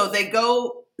 And so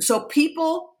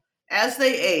people, as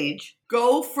they age,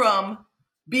 go from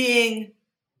being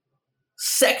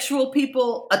sexual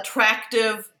people,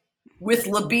 attractive, with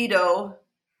libido,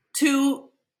 to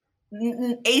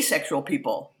asexual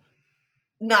people.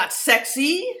 Not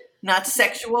sexy, not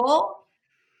sexual,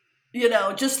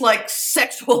 just like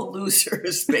sexual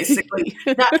losers, basically.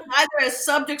 Neither as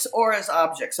subjects or as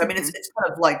objects. I mean, it's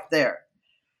kind of like there.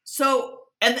 So,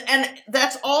 and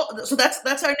that's all. So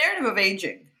that's our narrative of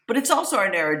aging, but it's also our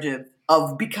narrative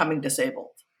of becoming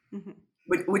disabled,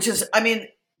 which is, I mean,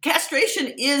 castration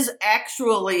is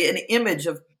actually an image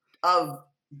of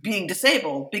being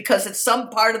disabled because it's some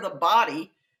part of the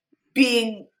body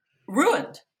being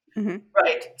ruined.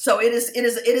 Right. So it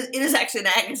is actually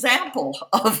an example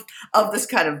of this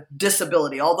kind of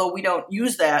disability, although we don't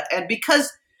use that. And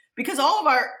because all of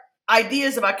our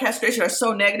ideas about castration are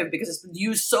so negative because it's been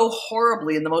used so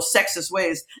horribly in the most sexist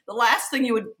ways, the last thing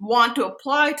you would want to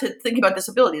apply to thinking about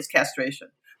disability is castration,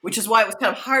 which is why it was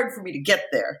kind of hard for me to get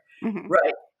there.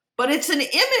 Right. But it's an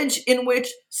image in which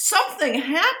something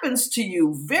happens to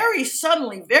you very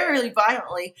suddenly, very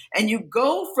violently, and you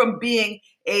go from being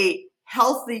a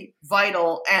healthy,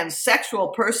 vital, and sexual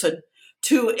person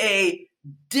to a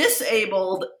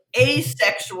disabled,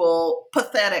 asexual,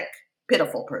 pathetic,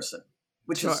 pitiful person,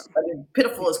 which is,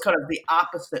 pitiful is kind of the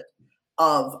opposite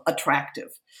of attractive.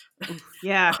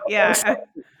 Yeah.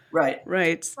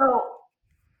 Right.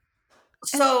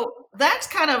 So that's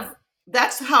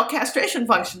how castration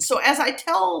functions. So as I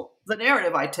tell the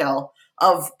narrative I tell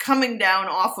of coming down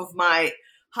off of my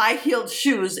high-heeled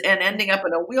shoes and ending up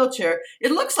in a wheelchair,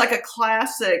 it looks like a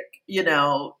classic,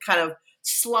 kind of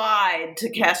slide to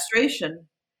castration.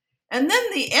 And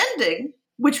then the ending,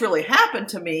 which really happened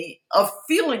to me, of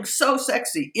feeling so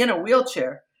sexy in a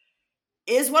wheelchair,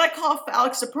 is what I call a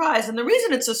phallic surprise. And the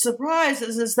reason it's a surprise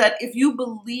is that if you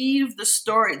believe the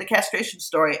story, the castration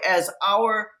story, as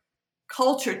our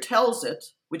culture tells it,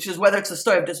 which is whether it's a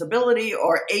story of disability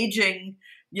or aging,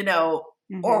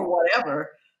 or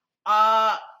whatever,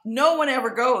 no one ever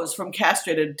goes from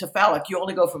castrated to phallic. You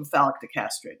only go from phallic to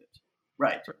castrated.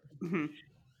 Right.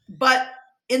 But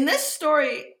in this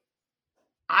story,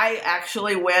 I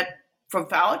actually went from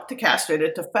phallic to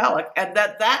castrated to phallic, and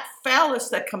that phallus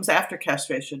that comes after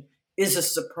castration is a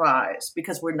surprise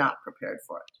because we're not prepared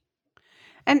for it.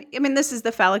 And I mean, this is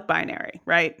the phallic binary,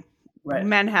 right? Right.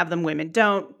 Men have them, women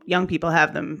don't. Young people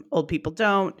have them, old people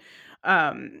don't.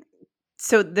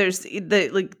 So there's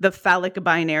the phallic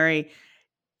binary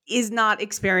is not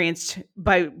experienced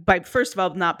by first of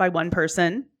all, not by one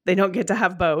person. They don't get to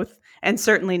have both, and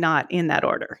certainly not in that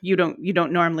order. You don't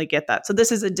normally get that. So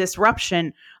this is a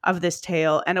disruption of this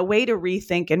tale and a way to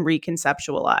rethink and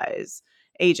reconceptualize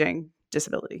aging,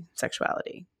 disability,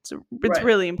 sexuality. So it's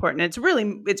really important. It's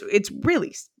really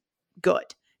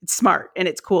good. It's smart and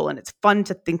it's cool and it's fun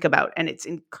to think about and it's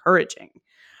encouraging.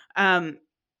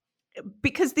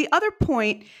 Because the other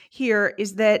point here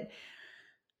is that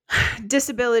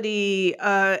disability,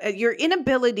 your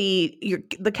inability,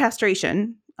 the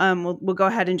castration, we'll go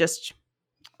ahead and just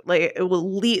we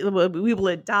will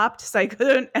adopt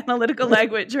psychoanalytical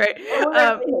language, right?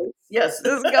 Yes.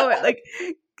 Let's go.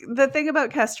 The thing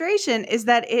about castration is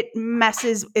that it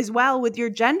messes as well with your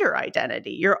gender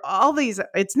identity.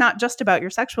 It's not just about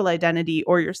your sexual identity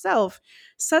or yourself.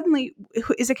 Suddenly,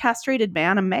 is a castrated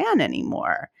man a man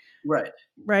anymore? Right.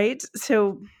 Right.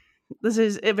 So this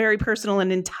is a very personal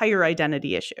and entire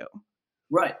identity issue.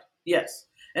 Right. Yes.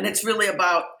 And it's really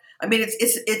about,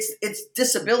 it's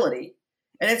disability,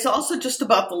 and it's also just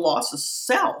about the loss of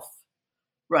self.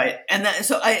 Right. And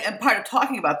part of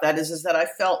talking about that is that I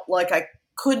felt like I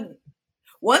couldn't,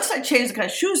 once I changed the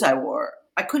kind of shoes I wore,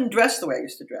 I couldn't dress the way I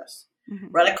used to dress.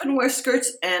 Right. I couldn't wear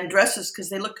skirts and dresses because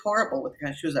they looked horrible with the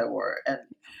kind of shoes I wore.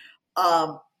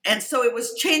 And so it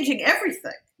was changing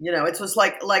everything, it was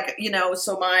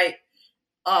so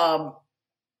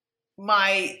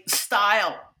my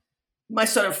style, my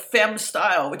sort of femme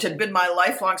style, which had been my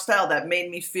lifelong style that made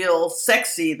me feel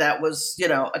sexy, that was,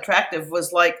 attractive,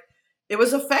 was it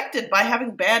was affected by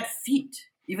having bad feet,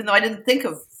 even though I didn't think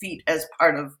of feet as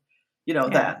part of,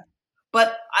 that.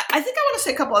 But I think I want to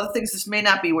say a couple other things. This may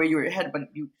not be where you were headed, but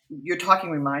your talking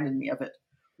reminded me of it.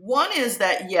 One is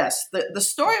that, yes, the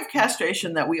story of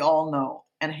castration that we all know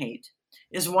and hate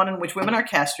is one in which women are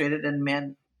castrated and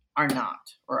men are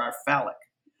not, or are phallic.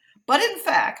 But in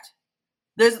fact,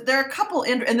 there are a couple,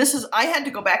 and this is, I had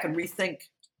to go back and rethink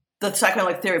the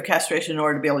psychoanalytic theory of castration in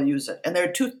order to be able to use it. And there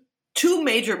are two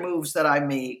major moves that I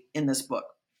made in this book.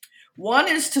 One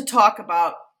is to talk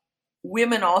about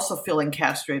women also feeling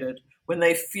castrated when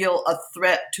they feel a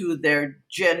threat to their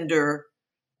gender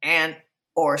and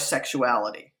or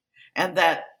sexuality. And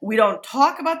that we don't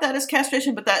talk about that as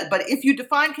castration, but if you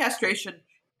define castration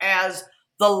as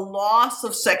the loss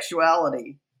of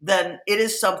sexuality, then it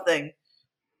is something,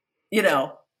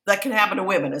 that can happen to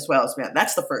women as well as men.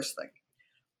 That's the first thing.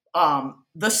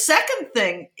 The second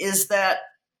thing is that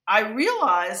I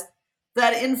realized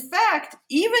that, in fact,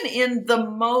 even in the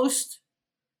most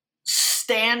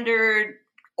standard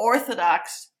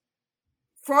orthodox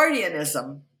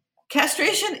Freudianism,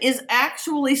 castration is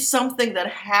actually something that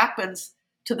happens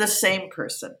to the same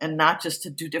person and not just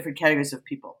to two different categories of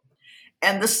people.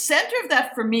 And the center of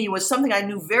that for me was something I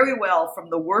knew very well from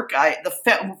the work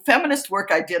the feminist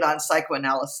work I did on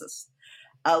psychoanalysis.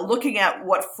 looking at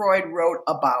what Freud wrote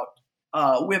about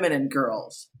women and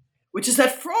girls, which is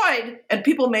that Freud, and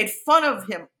people made fun of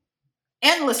him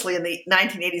endlessly in the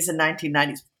 1980s and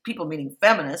 1990s, people meaning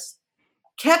feminists,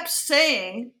 kept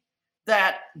saying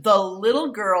that the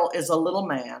little girl is a little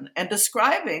man and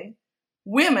describing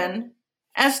women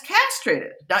as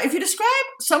castrated. Now, if you describe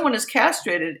someone as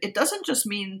castrated, it doesn't just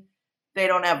mean they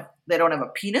don't have a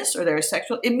penis or they're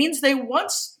asexual. It means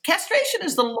castration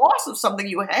is the loss of something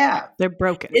you have. They're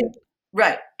broken.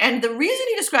 Right. And the reason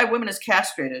he described women as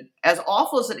castrated, as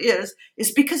awful as it is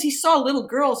because he saw little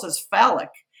girls as phallic.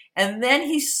 And then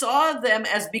he saw them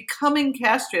as becoming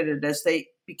castrated as they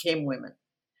became women.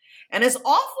 And as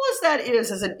awful as that is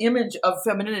as an image of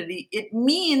femininity, it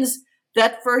means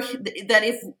that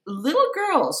if little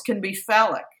girls can be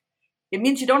phallic, it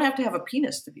means you don't have to have a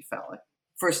penis to be phallic,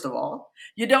 first of all.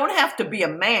 You don't have to be a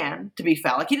man to be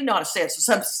phallic. He didn't know how to say it.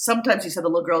 So sometimes he said the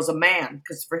little girl's a man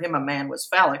because for him a man was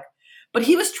phallic. But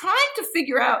he was trying to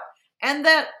figure out, and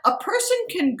that a person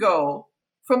can go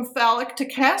from phallic to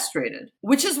castrated,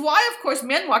 which is why, of course,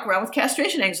 men walk around with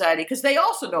castration anxiety because they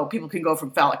also know people can go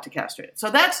from phallic to castrated.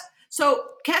 So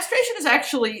castration is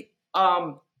actually,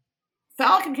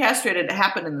 phallic and castrated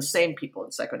happen in the same people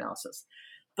in psychoanalysis.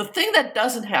 The thing that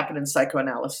doesn't happen in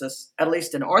psychoanalysis, at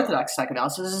least in orthodox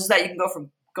psychoanalysis, is that you can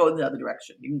go in the other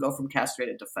direction. You can go from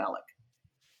castrated to phallic.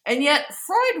 And yet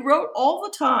Freud wrote all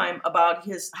the time about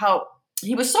how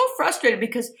he was so frustrated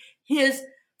because his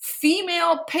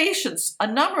female patients,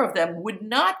 a number of them, would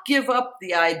not give up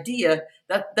the idea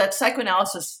that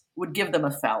psychoanalysis would give them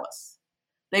a phallus.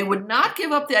 They would not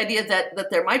give up the idea that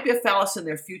there might be a phallus in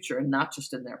their future and not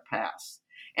just in their past.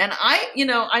 And I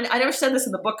never said this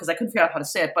in the book because I couldn't figure out how to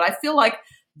say it, but I feel like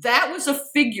that was a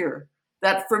figure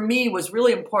that for me was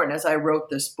really important as I wrote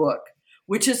this book,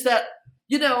 which is that,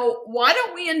 why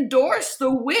don't we endorse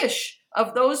the wish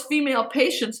of those female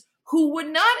patients who would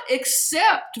not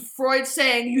accept Freud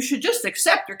saying you should just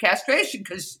accept your castration,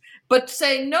 but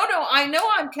saying, no, I know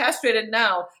I'm castrated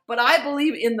now, but I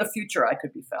believe in the future I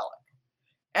could be phallic.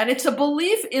 And it's a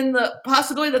belief in the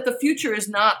possibility that the future is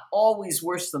not always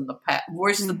worse than the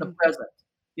present.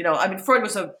 Freud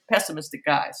was a pessimistic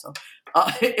guy, so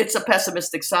it's a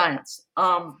pessimistic science.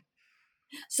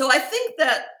 So I think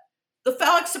that the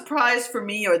phallic surprise for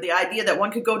me, or the idea that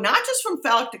one could go not just from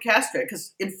phallic to castrated,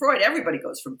 because in Freud everybody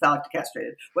goes from phallic to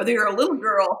castrated, whether you're a little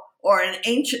girl or an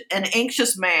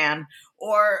anxious man,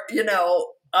 or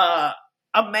a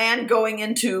man going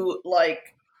into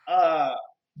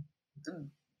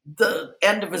the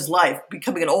end of his life,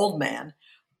 becoming an old man.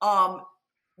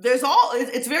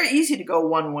 It's very easy to go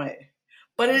one way,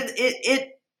 but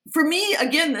it for me,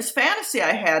 again, this fantasy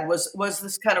I had was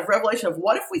this kind of revelation of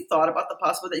what if we thought about the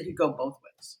possibility that you could go both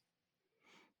ways.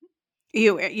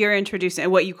 You're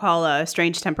introducing what you call a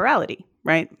strange temporality,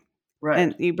 right? Right.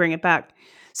 And you bring it back.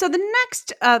 So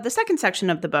the second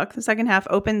section of the book, the second half,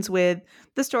 opens with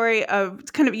the story of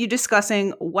kind of you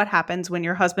discussing what happens when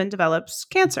your husband develops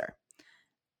cancer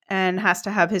and has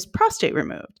to have his prostate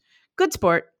removed. Good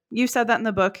sport. You said that in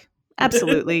the book.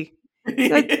 Absolutely.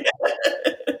 Good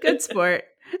sport.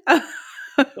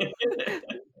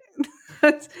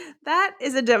 That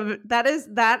is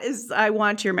I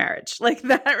want your marriage. Like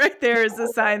that right there is a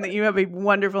sign that you have a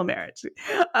wonderful marriage.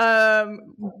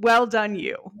 Well done,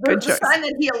 you. Good choice. The sign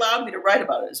that he allowed me to write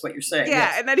about it is what you're saying. Yeah,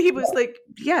 yes. And then he was like,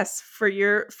 yes, for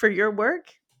your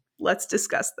work, let's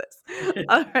discuss this.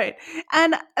 All right.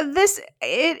 And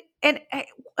the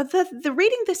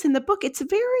reading this in the book, it's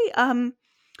very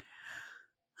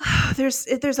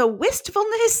there's a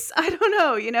wistfulness. I don't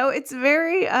know, it's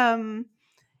very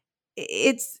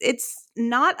it's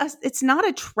not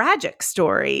a tragic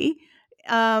story.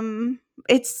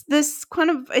 It's this kind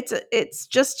of it's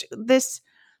just this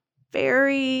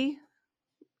very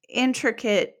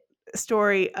intricate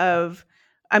story of,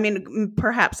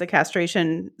 perhaps a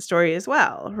castration story as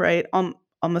well, right?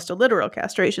 Almost a literal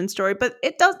castration story, but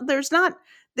it's not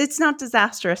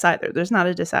disastrous either. There's not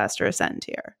a disastrous end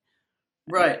here.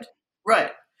 Right.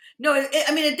 No,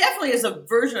 it definitely is a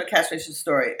version of a castration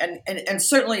story. And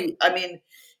certainly,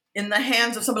 in the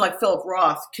hands of someone like Philip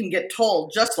Roth can get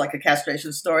told just like a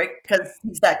castration story because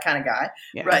he's that kind of guy.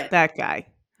 Yeah, right. That guy.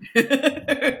 But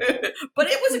it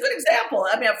was a good example.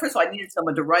 First of all, I needed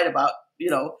someone to write about,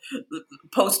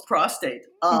 post-prostate.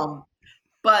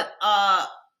 But I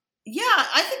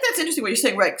think that's interesting what you're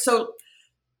saying, right? So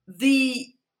the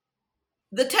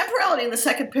temporality in the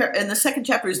second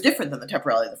chapter is different than the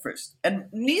temporality in the first, and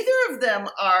neither of them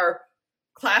are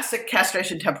classic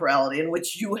castration temporality in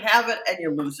which you have it and you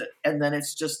lose it, and then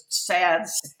it's just sad.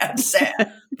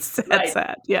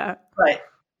 Sad, yeah, right.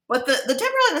 But the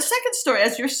temporality in the second story,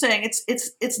 as you're saying,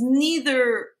 it's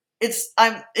neither. It's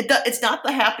not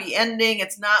the happy ending.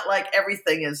 It's not like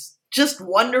everything is just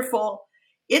wonderful.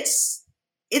 It's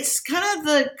kind of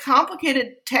the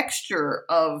complicated texture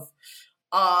of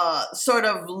sort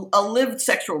of a lived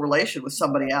sexual relation with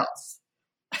somebody else.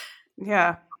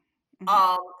 Yeah.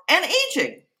 And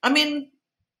aging. I mean,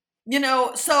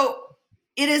 so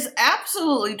it is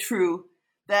absolutely true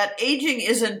that aging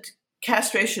isn't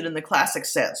castration in the classic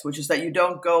sense, which is that you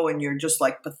don't go and you're just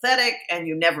like pathetic and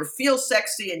you never feel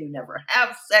sexy and you never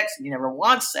have sex and you never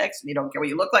want sex and you don't care what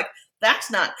you look like. That's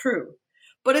not true.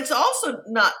 But it's also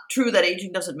not true that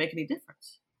aging doesn't make any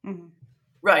difference. Mm-hmm.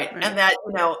 Right. And that,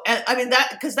 and I mean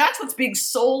because that's what's being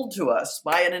sold to us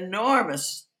by an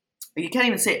enormous, you can't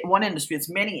even say one industry, it's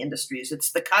many industries.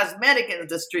 It's the cosmetic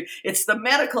industry. It's the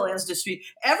medical industry.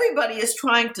 Everybody is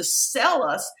trying to sell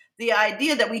us the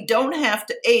idea that we don't have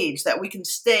to age, that we can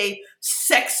stay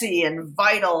sexy and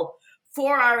vital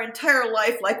for our entire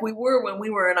life like we were when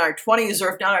we were in our 20s,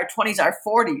 or if not our 20s, our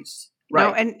 40s. Right.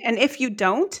 No, and if you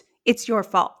don't, it's your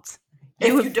fault.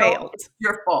 You have failed. It's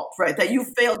your fault, right? That you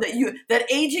failed,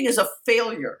 that aging is a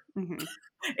failure. Mm-hmm.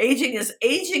 Aging is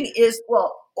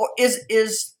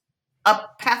a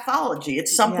pathology.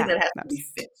 It's something that has to be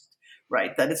fixed,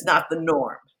 right? That it's not the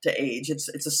norm to age. It's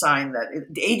a sign that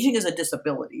aging is a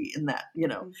disability in that,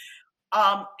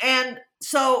 and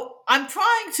so I'm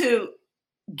trying to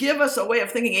give us a way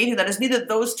of thinking aging that is neither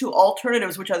those two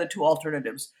alternatives, which are the two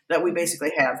alternatives that we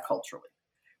basically have culturally,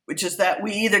 which is that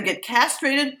we either get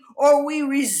castrated or we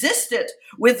resist it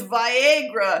with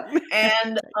Viagra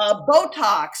and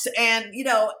Botox and,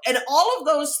 and all of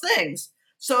those things,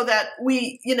 so that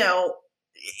we,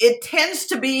 it tends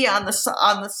to be on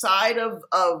the side of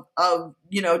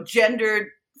gendered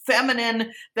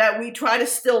feminine, that we try to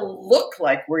still look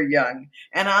like we're young,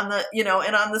 and on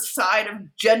the side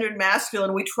of gendered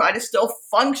masculine, we try to still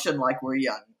function like we're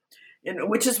young,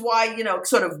 which is why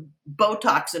sort of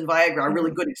Botox and Viagra are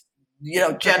really good,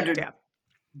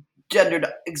 gendered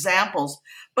examples.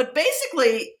 But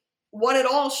basically, what it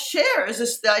all shares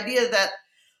is the idea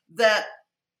that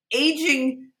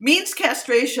aging means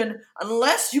castration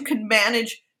unless you can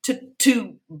manage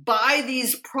to buy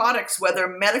these products, whether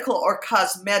medical or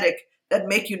cosmetic, that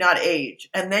make you not age.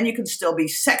 And then you can still be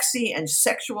sexy and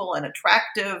sexual and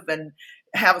attractive and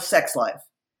have a sex life.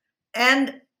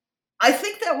 And I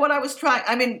think that what I was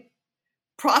trying,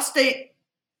 prostate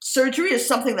surgery is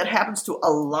something that happens to a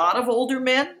lot of older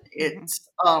men. It's,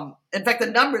 in fact,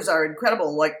 the numbers are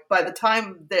incredible. Like by the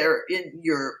time they're in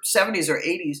your 70s or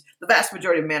 80s, the vast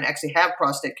majority of men actually have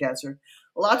prostate cancer.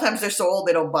 A lot of times they're so old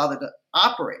they don't bother to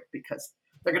operate because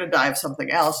they're going to die of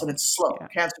something else, and it's slow. Yeah.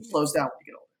 Cancer slows down when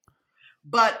you get older.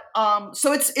 But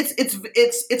so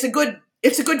it's a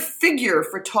good figure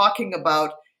for talking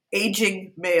about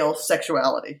aging male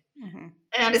sexuality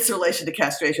and its relation to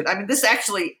castration. This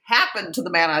actually happened to the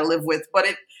man I live with, but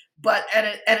it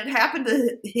happened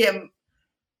to him,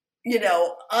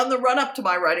 on the run up to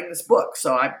my writing this book.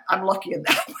 So I'm lucky in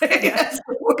that way. Yeah.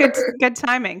 Good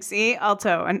timing. See,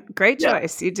 Alto, and great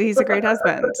choice. Yeah. He's a great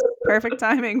husband. Perfect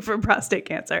timing for prostate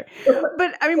cancer.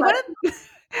 But it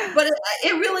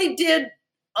really did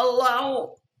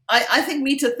allow, I think,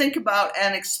 me to think about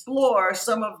and explore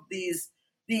some of the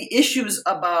issues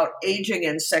about aging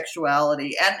and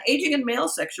sexuality, and aging and male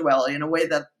sexuality, in a way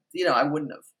that I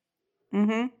wouldn't have.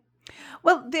 Mm-hmm.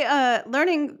 Well,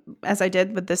 learning, as I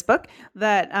did with this book,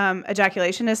 that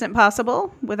ejaculation isn't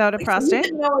possible without a prostate. I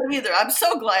didn't know it either. I'm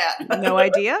so glad. No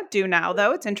idea. Do now,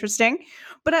 though. It's interesting.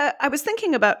 But I was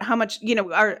thinking about how much,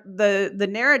 the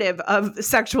narrative of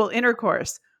sexual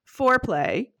intercourse,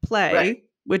 foreplay, play, right,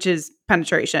 which is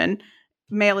penetration,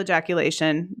 male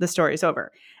ejaculation, the story's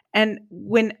over. And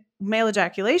when male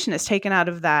ejaculation is taken out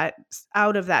of that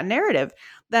narrative,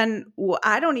 then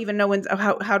I don't even know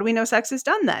how do we know sex is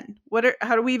done then?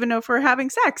 How do we even know if we're having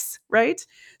sex, right?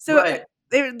 So right.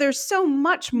 There's so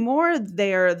much more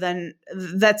there than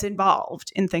that's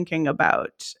involved in thinking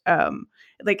about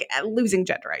losing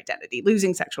gender identity,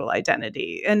 losing sexual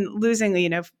identity, and losing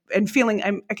and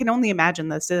feeling. I can only imagine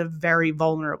this is a very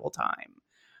vulnerable time.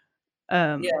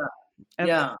 And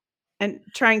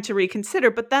trying to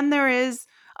reconsider, but then there is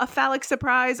a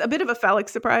bit of a phallic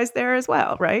surprise there as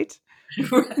well, right?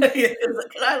 Right.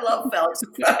 I love phallic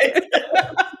surprise.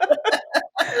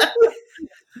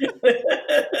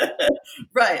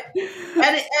 Right.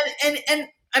 And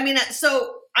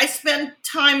so I spent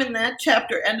time in that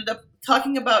chapter, ended up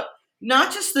talking about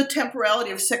not just the temporality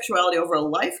of sexuality over a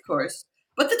life course,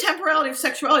 but the temporality of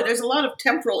sexuality. There's a lot of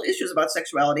temporal issues about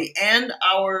sexuality and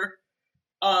our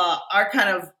kind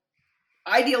of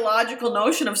ideological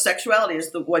notion of sexuality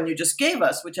is the one you just gave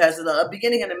us, which has a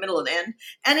beginning and a middle and end,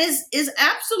 and is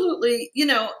absolutely,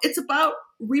 it's about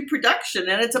reproduction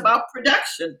and it's about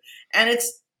production. And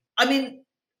it's,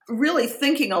 really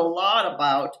thinking a lot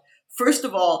about, first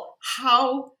of all,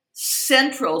 how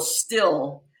central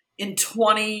still in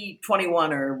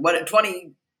 2021 or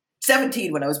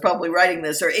 2017, when I was probably writing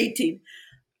this, or 18,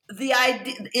 the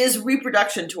idea is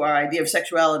reproduction to our idea of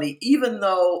sexuality, even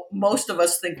though most of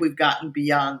us think we've gotten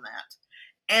beyond that.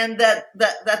 And that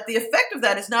the effect of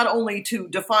that is not only to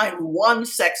define one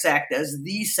sex act as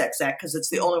the sex act, because it's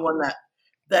the only one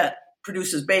that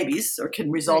produces babies or can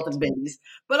result in babies,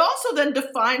 but also then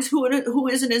defines who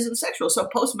is and isn't sexual. So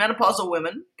postmenopausal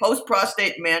women,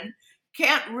 post-prostate men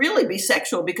can't really be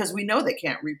sexual because we know they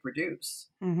can't reproduce.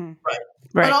 Mm-hmm. Right.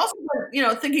 Right. But also,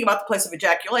 thinking about the place of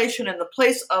ejaculation and the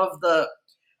place of the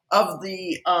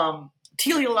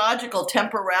teleological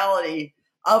temporality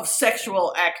of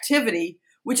sexual activity,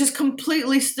 which is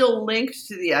completely still linked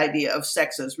to the idea of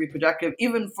sex as reproductive,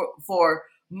 even for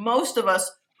most of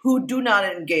us who do not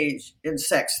engage in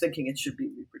sex thinking it should be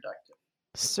reproductive.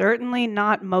 Certainly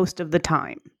not most of the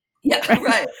time. Yeah,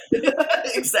 right.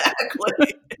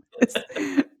 Exactly.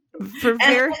 And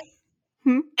so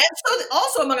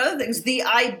also, among other things, the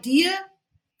idea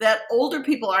that older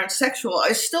people aren't sexual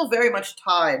is still very much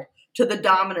tied to the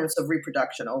dominance of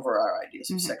reproduction over our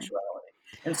ideas of sexuality.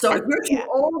 And so if you're too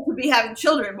old to be having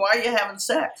children, why are you having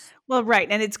sex? Well, right.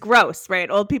 And it's gross, right?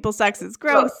 Old people sex is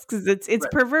gross because it's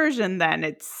perversion then.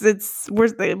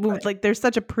 Like there's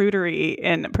such a prudery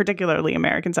in particularly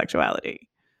American sexuality.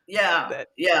 Yeah.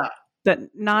 That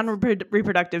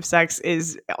non-reproductive sex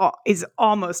is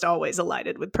almost always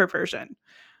elided with perversion.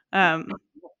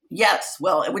 Yes,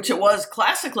 well, which it was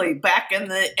classically back in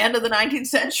the end of the 19th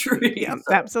century. Yeah,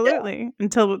 so, absolutely. Yeah.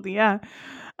 Until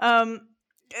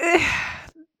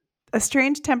a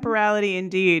strange temporality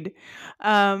indeed.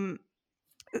 I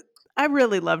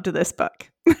really loved this book.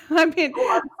 I'm so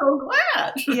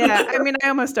glad. Yeah, I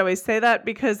almost always say that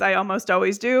because I almost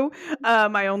always do.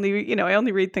 I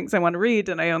only read things I want to read,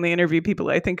 and I only interview people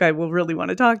I think I will really want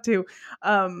to talk to.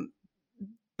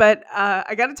 But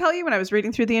I got to tell you, when I was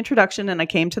reading through the introduction and I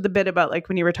came to the bit about like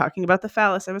when you were talking about the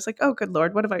phallus, I was like, oh, good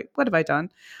Lord, what have I done?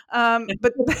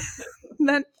 But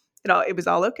then it was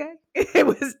all okay. It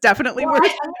was definitely worth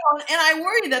it. And I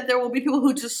worry that there will be people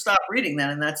who just stop reading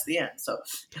that and that's the end. So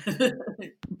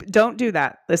don't do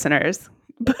that, listeners.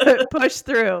 Push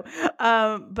through.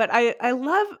 But I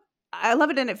love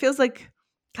it. And it feels like,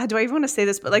 God, do I even want to say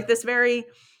this? But like it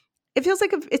feels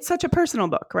like it's such a personal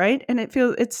book, right? And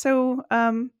it's so,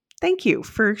 thank you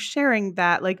for sharing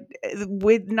that, like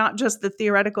with not just the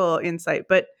theoretical insight,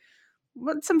 but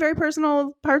with some very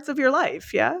personal parts of your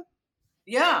life. Yeah.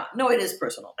 Yeah, no, it is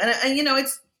personal. And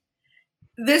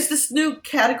there's this new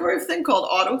category of thing called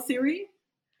auto theory,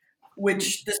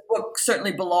 which this book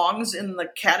certainly belongs in the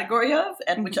category of,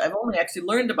 and which I've only actually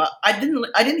learned about. I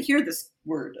didn't hear this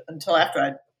word until after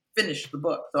I'd finished the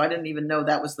book, so I didn't even know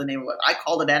that was the name of it. I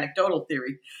called it anecdotal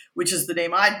theory, which is the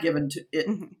name I'd given to it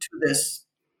to this,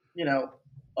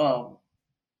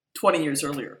 20 years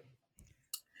earlier.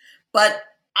 But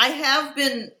I have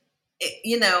been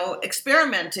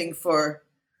experimenting for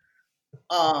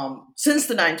since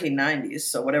the 1990s,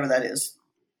 so whatever that is,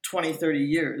 20, 30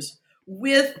 years,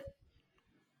 with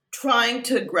trying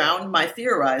to ground my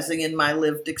theorizing in my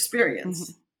lived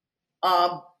experience.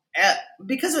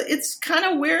 Because it's kind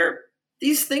of where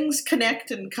these things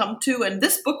connect and come to. And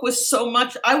this book was so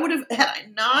much, had I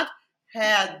not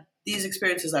had these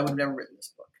experiences, I would have never written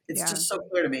this book. It's just so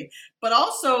clear to me. But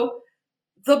also,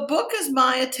 the book is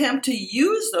my attempt to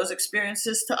use those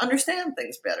experiences to understand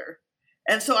things better.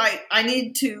 And so I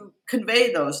need to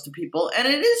convey those to people. And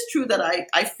it is true that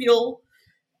I feel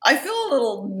a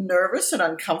little nervous and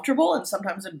uncomfortable and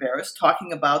sometimes embarrassed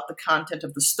talking about the content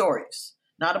of the stories,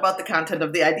 not about the content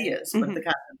of the ideas, but the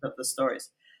content of the stories.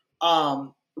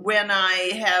 When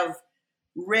I have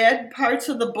read parts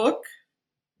of the book,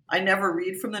 I never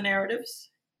read from the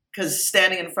narratives, because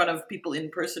standing in front of people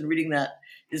in person reading that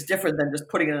is different than just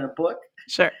putting it in a book.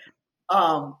 Sure.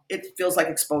 It feels like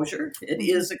exposure. It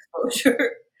is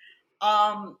exposure.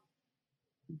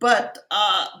 But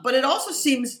it also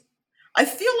seems, I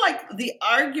feel like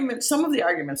some of the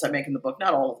arguments I make in the book,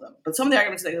 not all of them, but some of the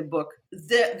arguments I make in the book,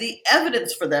 the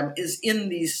evidence for them is in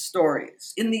these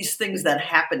stories, in these things that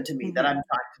happened to me that I'm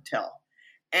trying to tell.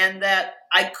 And that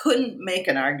I couldn't make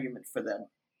an argument for them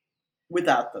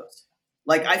without those.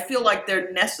 Like, I feel like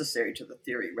they're necessary to the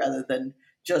theory rather than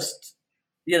just,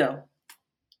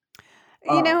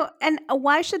 And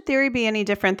why should theory be any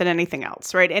different than anything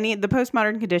else, right? The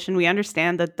postmodern condition, we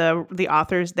understand that the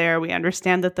author's there. We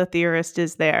understand that the theorist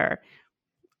is there.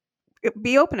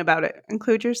 Be open about it.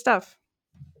 Include your stuff.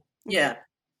 Yeah.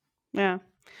 Yeah.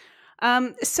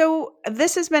 So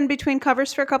this has been between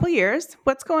covers for a couple of years.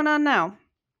 What's going on now?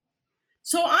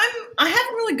 So I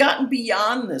haven't really gotten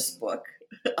beyond this book,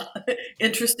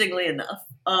 interestingly enough.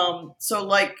 So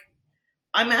like,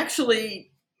 I'm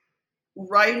actually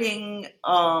writing,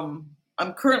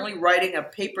 I'm currently writing a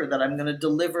paper that I'm going to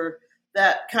deliver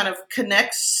that kind of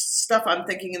connects stuff I'm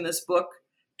thinking in this book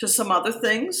to some other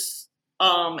things,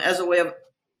 as a way of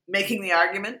making the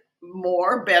argument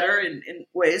better in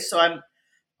ways. So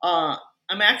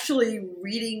I'm actually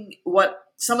reading what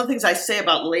some of the things I say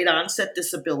about late onset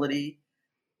disability,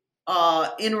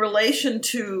 in relation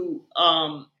to,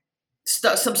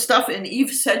 some stuff in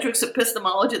Eve Sedgwick's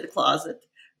Epistemology of the Closet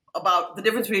about the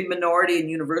difference between minority and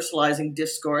universalizing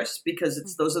discourse,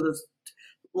 because those are the,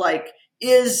 like,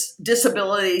 is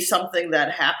disability something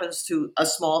that happens to a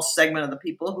small segment of the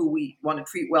people who we want to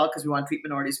treat well because we want to treat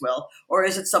minorities well, or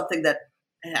is it something that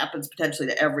happens potentially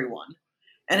to everyone?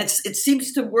 And it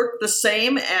seems to work the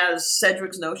same as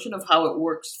Sedgwick's notion of how it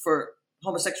works for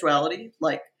homosexuality,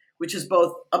 like, which is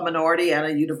both a minority and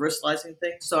a universalizing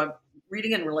thing. So I'm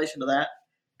reading in relation to that,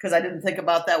 because I didn't think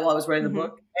about that while I was writing the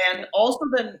book. And also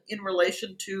then in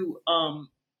relation to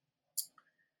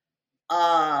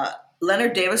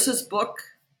Leonard Davis's book,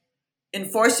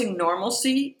 Enforcing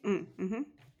Normalcy,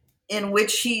 in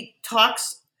which he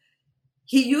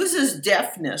uses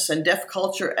deafness and deaf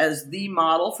culture as the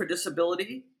model for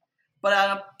disability. But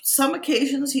on some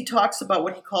occasions, he talks about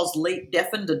what he calls late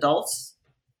deafened adults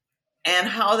and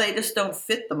how they just don't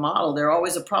fit the model. They're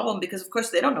always a problem because, of course,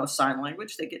 they don't know sign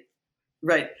language. They get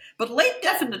right. But late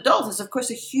deafened adults is, of course,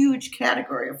 a huge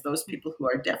category of those people who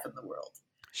are deaf in the world.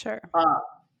 Sure.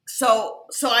 So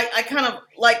I kind of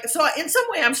like, so in some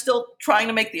way I'm still trying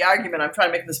to make the argument I'm trying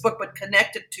to make in this book, but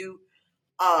connected to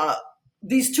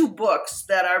these two books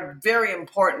that are very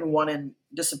important, one in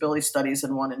disability studies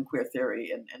and one in queer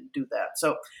theory, and do that.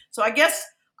 So I guess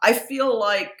I feel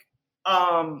like,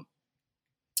 I'm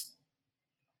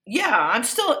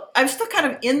still kind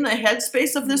of in the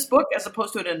headspace of this book as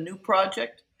opposed to in a new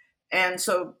project. And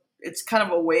so it's kind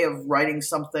of a way of writing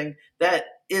something that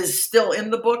is still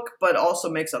in the book, but also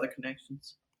makes other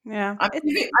connections. Yeah.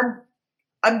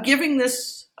 I'm writing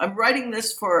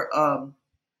this for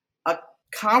a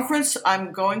conference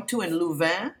I'm going to in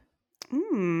Louvain.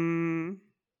 I'm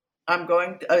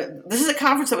going to, this is a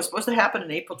conference that was supposed to happen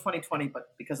in April 2020,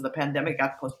 but because of the pandemic,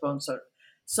 got postponed.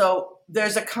 So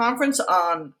there's a conference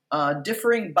on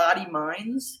differing body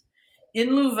minds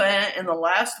in Louvain in the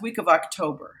last week of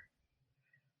October.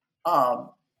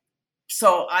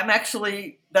 So that's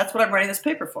what I'm writing this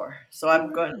paper for. So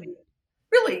I'm going to be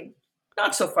really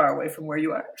not so far away from where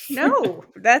you are. No,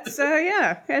 that's,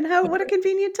 yeah. And what a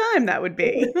convenient time that would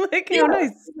be. Like, how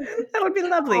nice. That would be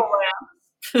lovely.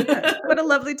 What a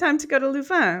lovely time to go to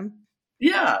Louvain.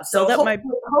 Yeah. So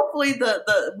hopefully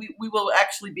we will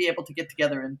actually be able to get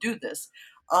together and do this.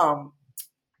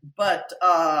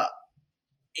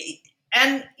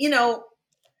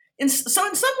 In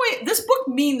some way, this book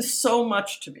means so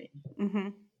much to me.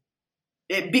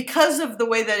 Because of the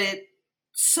way that it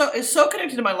is so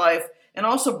connected to my life, and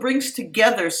also brings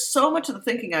together so much of the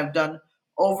thinking I've done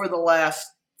over the last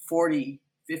 40,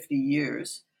 50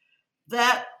 years,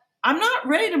 that I'm not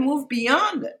ready to move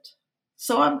beyond it.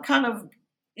 So I'm kind of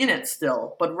in it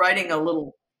still, but writing a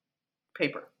little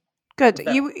paper. Good.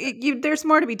 There's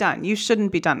more to be done. You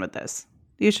shouldn't be done with this.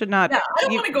 You should not. Yeah, I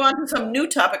don't want to go on to some new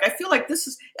topic. I also feel like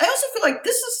this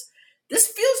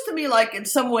feels to me like, in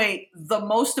some way, the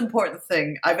most important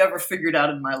thing I've ever figured out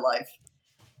in my life.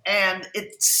 And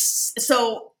it's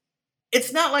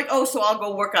not like, so I'll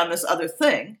go work on this other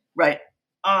thing. Right.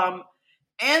 And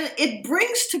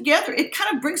it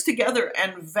kind of brings together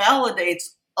and validates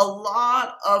a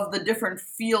lot of the different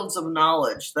fields of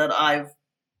knowledge that I've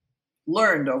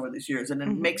learned over these years, and it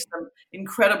makes them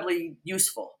incredibly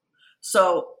useful.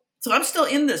 So I'm still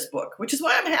in this book, which is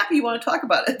why I'm happy you want to talk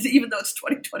about it, even though it's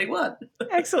 2021.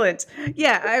 Excellent.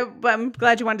 Yeah, I'm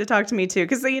glad you wanted to talk to me too,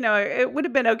 because it would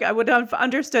have been okay. I would have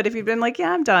understood if you'd been like,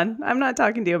 "Yeah, I'm done. I'm not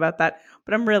talking to you about that."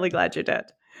 But I'm really glad you did.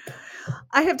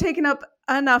 I have taken up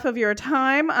enough of your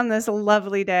time on this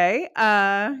lovely day,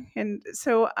 and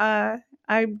so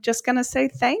I'm just going to say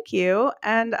thank you,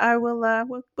 and I will.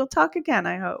 We'll talk again,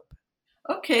 I hope.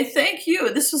 Okay, thank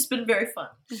you. This has been very fun.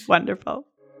 Wonderful.